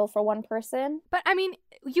to handle for one person. But I mean,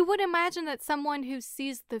 you would imagine that someone who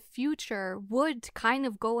sees the future would kind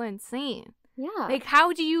of go insane. Yeah. Like,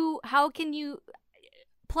 how can you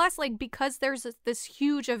plus, like, because there's this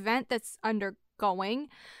huge event that's undergoing,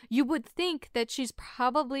 you would think that she's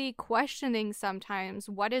probably questioning sometimes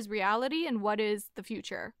what is reality and what is the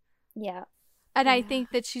future. Yeah. And I think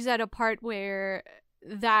that she's at a part where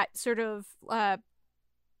that sort of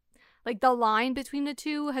like, the line between the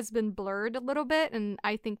two has been blurred a little bit, and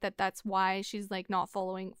I think that that's why she's, like, not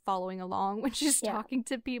following along when she's talking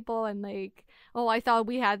to people, and, like, oh, I thought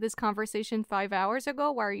we had this conversation 5 hours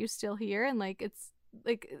ago, why are you still here? And, like, it's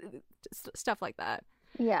like stuff like that.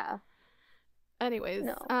 Yeah. Anyways,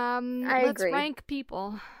 I let's agree. rank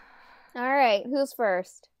people. All right, who's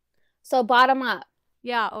first? So bottom up.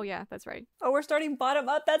 Yeah. Oh, yeah. That's right. Oh, we're starting bottom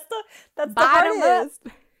up. That's bottom the hardest.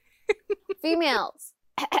 Females.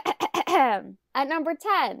 At number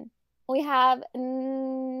 10, we have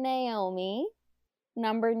Naomi.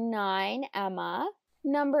 Number 9, Emma.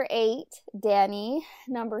 Number 8, Danny.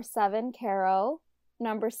 Number 7, Caro.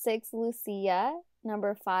 Number 6, Lucia.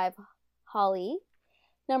 Number 5, Holly.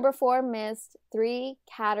 Number 4, Mist. 3,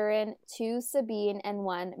 Katerin. 2, Sabine. And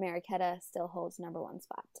 1, Mariquetta still holds number 1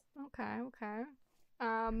 spot. Okay.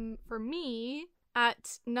 For me,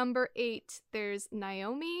 at number 8, there's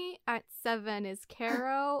Naomi. At 7 is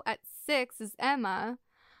Caro. At 6 is Emma.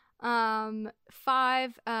 5,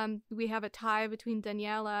 we have a tie between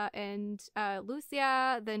Daniela and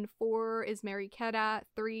Lucia. Then 4 is Mariquetta.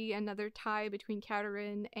 3, another tie between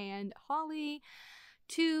Katerin and Holly.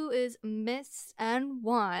 2 is Mist, and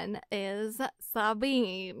 1 is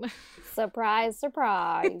Sabine. Surprise,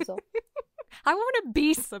 surprise. I want to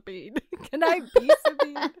be Sabine. Can I be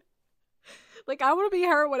Sabine? Like, I want to be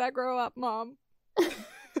her when I grow up, Mom.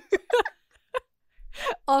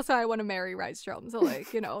 Also, I want to marry Rydstrom, so,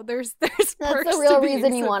 like, you know, there's That's perks the real to being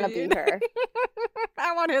reason you want to Sabine. be her.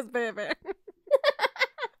 I want his baby.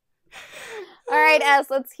 All right, S,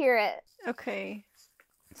 let's hear it. Okay.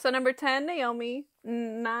 So number 10, Naomi.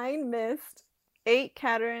 9, Mist. 8,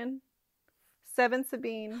 Katerin. 7,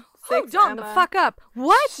 Sabine. 6, Hold on Emma. the fuck up.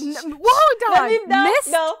 What? Hold on. Mist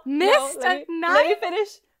let at me, 9? Let me finish.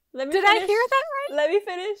 Did I hear that right? Let me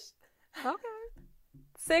finish. Okay.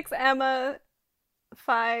 6, Emma.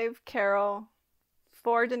 5, Carol.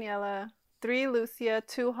 4, Daniela. 3, Lucia.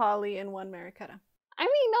 2, Holly. And 1, Mariquetta. I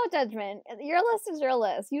mean, no judgment. Your list is your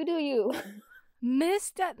list. You do you.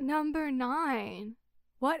 Mist at number 9.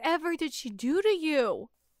 Whatever did she do to you?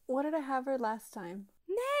 What did I have her last time?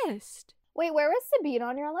 Mist. Wait, where was Sabine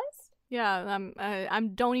on your list? Yeah, I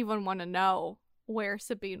don't even want to know where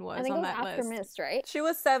Sabine was I think on it was that after list. Mist, right? She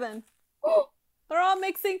was 7. They're all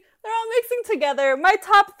mixing together. My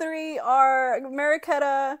top 3 are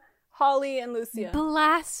Mariquetta, Holly, and Lucia.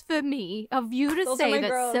 Blasphemy of you to Those are say my that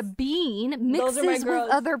girls. Sabine Those are my mixes with girls.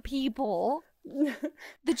 other people.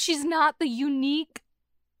 That she's not the unique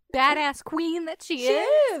badass queen that she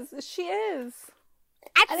is. She is.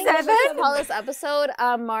 At I think we 7? should call this episode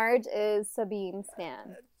Marge is Sabine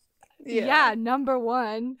Stan. Yeah, number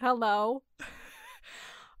 1. Hello.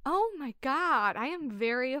 Oh my god, I am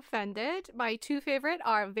very offended. My 2 favorite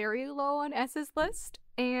are very low on S's list,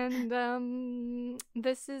 and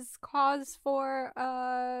this is cause for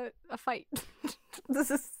a fight.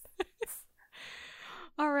 This is.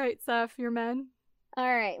 All right, Seth, your men. All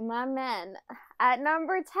right, my men. At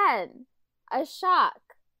number 10, a shock.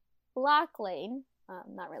 Lachlan.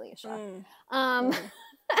 Not really a shock.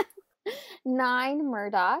 9,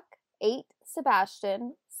 Murdoch. 8,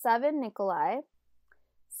 Sebastian. 7, Nikolai.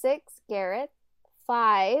 6, Garrett.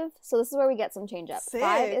 5, so this is where we get some change up.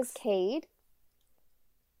 5 is 6. Cade.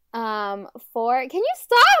 4, can you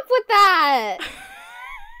stop with that?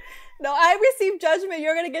 No, I received judgment.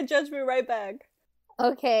 You're gonna get judgment right back.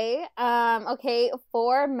 Okay.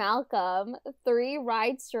 4, Malcolm. 3,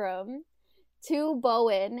 Rydstrom. 2,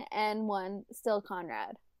 Bowen. And 1, still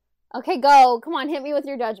Conrad. Okay, go. Come on, hit me with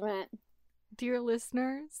your judgment. Dear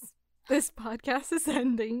listeners, this podcast is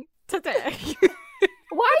ending today.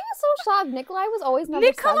 Why are you so shocked? Nikolai was always number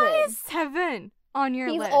Nikolai 7. is 7 on your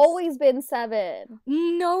He's list. always been 7.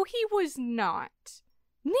 No, he was not.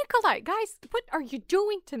 Nikolai, guys, what are you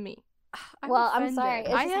doing to me? I'm sorry. It's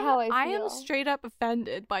just how I am feel. straight up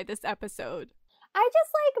offended by this episode. I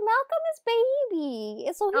just like Malcolm is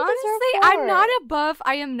baby, so he Honestly, deserves more.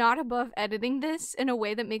 I am not above editing this in a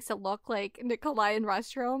way that makes it look like Nikolai and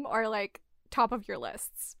Rostrom are like top of your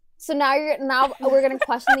lists. So now we're gonna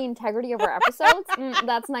question the integrity of our episodes.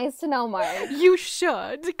 That's nice to know, Mark. You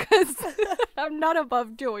should, because I'm not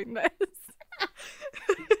above doing this.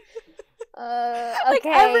 Like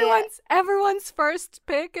Okay. everyone's first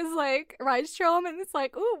pick is like Rydstrom, and it's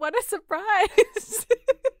like, ooh, what a surprise.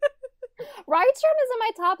 Rydstrom is in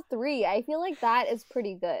my top 3. I feel like that is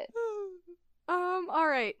pretty good. All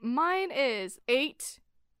right, mine is 8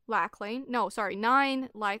 Lachlan. No, sorry, 9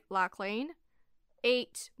 Lachlan.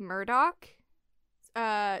 8 Murdoch.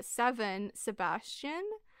 7 Sebastian.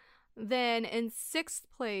 Then in 6th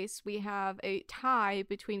place we have a tie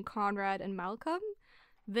between Conrad and Malcolm.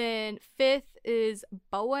 Then 5th is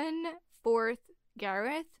Bowen. 4th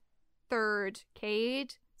Gareth. 3rd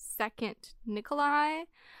Cade. 2nd Nikolai.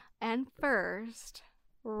 And 1st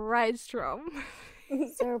Rydstrom.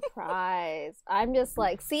 Surprise. I'm just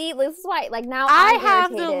like, see, this is why, like, now I I'm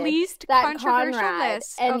have the irritated least that controversial Conrad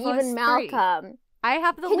list and of even us 3. Malcolm. I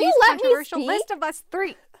have the Can you least let me controversial speak? list of us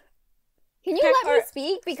 3. Can you Okay, let me our-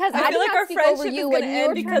 speak? Because I I feel did like not our speak over friendship you is when gonna you end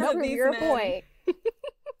were because trying to of prove these your men. point.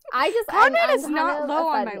 I'm Conrad I'm is not kind of low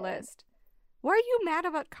on my offended. list. Why are you mad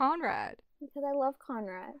about Conrad? Because I love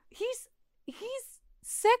Conrad. He's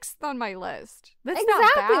 6th on my list. That's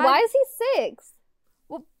exactly. not bad. Why is he 6?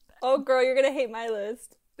 Oh, girl, you're gonna hate my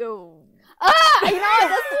list. Oh. You know what?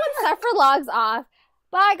 This is when Sephiroth logs off.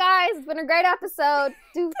 Bye, guys. It's been a great episode.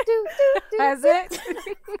 Has it?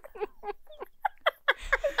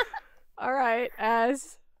 All right,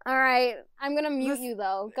 as. All right. I'm going to mute you,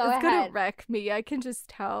 though. Go ahead. It's going to wreck me. I can just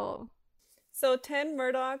tell. So 10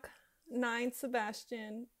 Murdoch, 9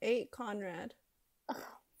 Sebastian, 8 Conrad. Oh,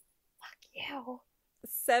 fuck you.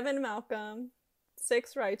 7 Malcolm,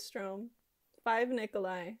 6 Rydstrom, 5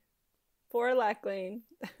 Nikolai, 4 Lacklane,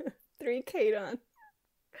 3 Kadon,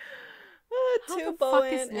 2 Bowen, How the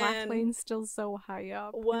fuck is Lacklane still so high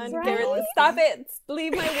up? 1 Right? Garrett. Stop it!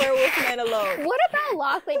 Leave my werewolf men alone. What about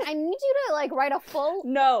Lachlan? I need you to like write a full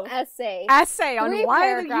No. essay. Essay on 3 why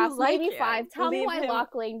paragraphs, you like maybe it. 5. Tell me Leave why him-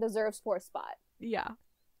 Lachlan deserves 4th spot. Yeah.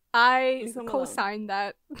 I Leave him co-sign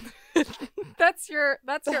that. That's your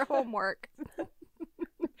homework.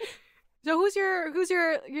 So who's your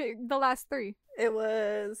the last 3? It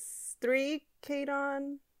was 3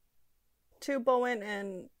 Kadon, 2 Bowen,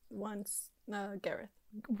 and 1 Gareth.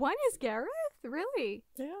 1 is Gareth? Really?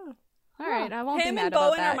 Yeah. All right, I won't be Him mad and about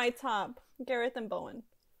Bowen that. are my top. Gareth and Bowen.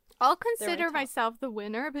 I'll They're my consider top. myself the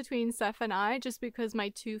winner between Steph and I, just because my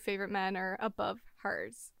 2 favorite men are above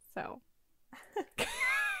hers. So.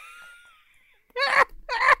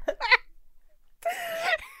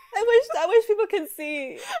 I wish people could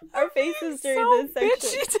see our faces during so this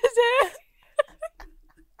section. bitchy today.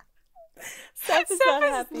 Steph is Steph not is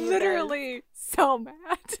happy. you guys. literally so mad.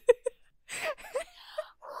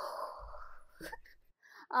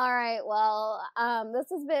 All right. Well, this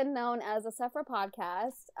has been known as a Sephra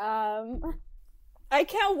podcast. I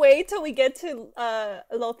can't wait till we get to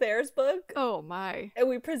Lothair's book Oh my. and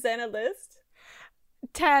we present a list.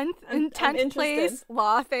 10th I'm in 10th interested. place,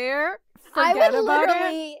 Lothair. I Forget would about it.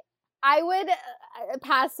 literally, I would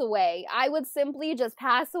pass away. I would simply just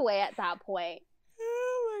pass away at that point.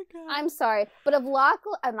 Oh my god. I'm sorry, but if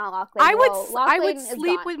Lachlan, not Lachlan, I would Lachlan is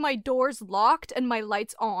sleep gone. with my doors locked and my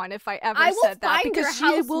lights on if I ever I will said that find because your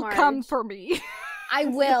she house, will Marge. come for me. I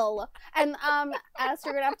will. And Esther,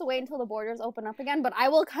 you're gonna have to wait until the borders open up again, but I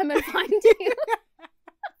will come and find you.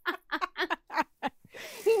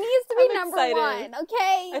 He needs to be I'm number excited. 1,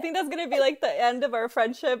 okay? I think that's gonna be like the end of our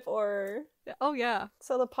friendship, or Oh yeah.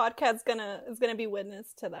 so the podcast is gonna be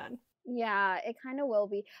witness to that. Yeah, it kind of will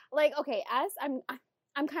be. Like, okay,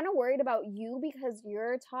 I'm kind of worried about you because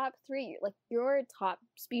your top 3, like your top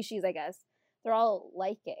species, I guess, they're all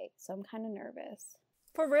like gay, so I'm kind of nervous.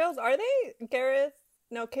 For reals, are they? Gareth?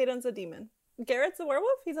 No, Kadon's a demon. Garrett's a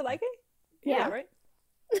werewolf? He's a Lycan? Yeah. Right?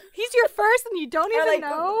 He's your first and you don't even I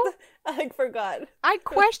know? I forgot. I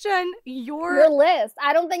question your Your list,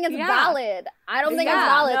 I don't think it's Yeah. valid. I don't think it's Yeah.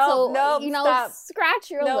 valid. No, so no, stop. scratch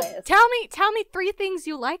your No. list. Tell me 3 things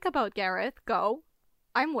you like about Gareth. Go.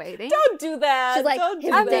 I'm waiting. Don't do that. She's like, Don't do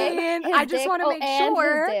his I dick, that. mean, his I just dick, want to oh, make and his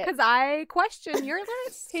sure dick. because I question your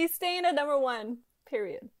list. He's staying at number 1.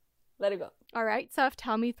 Period. Let it go. All right, Seth,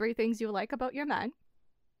 tell me 3 things you like about your man.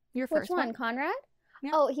 Your Which first one, Conrad? Yeah.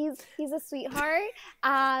 Oh, he's a sweetheart.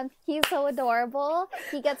 He's so adorable.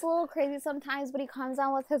 He gets a little crazy sometimes, but he calms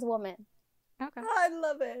down with his woman. Okay. Oh, I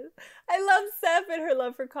love it. I love Steph and her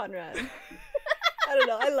love for Conrad. I don't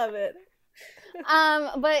know. I love it.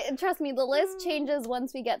 But trust me, the list changes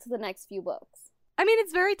once we get to the next few books. I mean,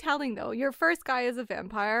 it's very telling though. Your first guy is a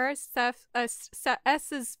vampire.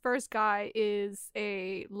 S's first guy is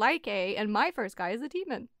a Lyca, and my first guy is a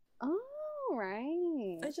demon. Oh,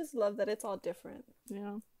 right. I just love that it's all different.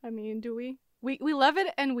 Yeah. I mean, do we? We love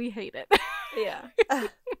it and we hate it. Yeah.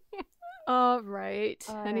 All right.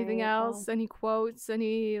 Anything right, else? Any quotes?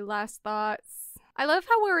 Any last thoughts? I love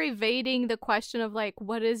how we're evading the question of like,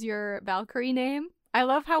 what is your Valkyrie name? I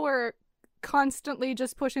love how we're constantly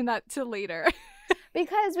just pushing that to later.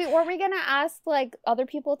 Because were we gonna ask like other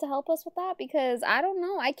people to help us with that? Because I don't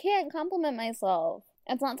know. I can't compliment myself.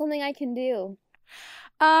 It's not something I can do.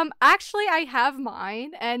 Actually, I have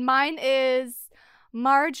mine, and mine is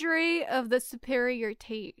Marjorie of the Superior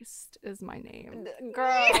Taste is my name.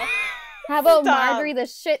 Girl. How about Stop. Marjorie the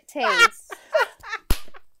shit taste?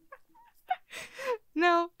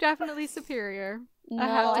 No, definitely superior. No,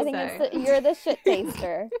 have to I think say. you're the shit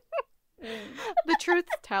taster. The truth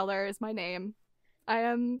teller is my name. I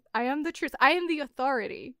am the truth. I am the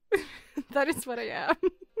authority. That is what I am.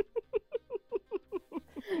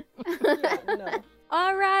 Yeah, no.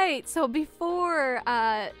 All right. So before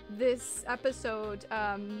this episode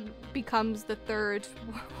becomes the third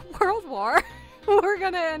World War, we're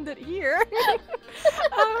gonna end it here.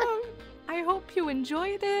 I hope you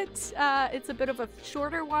enjoyed it. It's a bit of a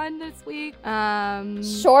shorter one this week.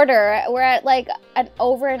 Shorter. We're at like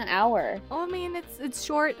over an hour. I mean, it's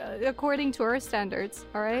short according to our standards.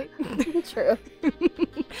 All right. True.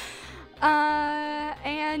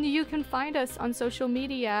 And you can find us on social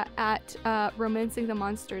media at Romancing the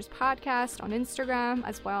Monsters Podcast on Instagram,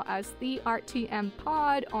 as well as the RTM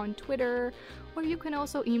Pod on Twitter. Or you can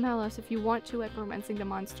also email us if you want to at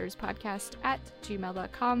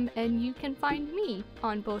romancingthemonsterspodcast@gmail.com. And you can find me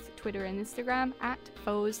on both Twitter and Instagram at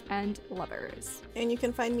Foes and Lovers. And you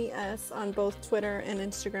can find me on both Twitter and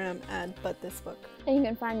Instagram at But This Book. And you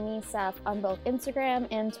can find me, Seth, on both Instagram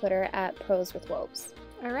and Twitter at Prose with Wobes.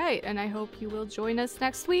 All right, and I hope you will join us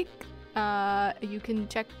next week. You can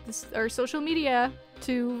check our social media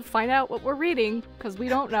to find out what we're reading, because we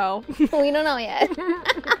don't know. We don't know yet.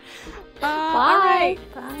 All right.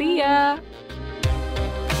 Bye. See ya.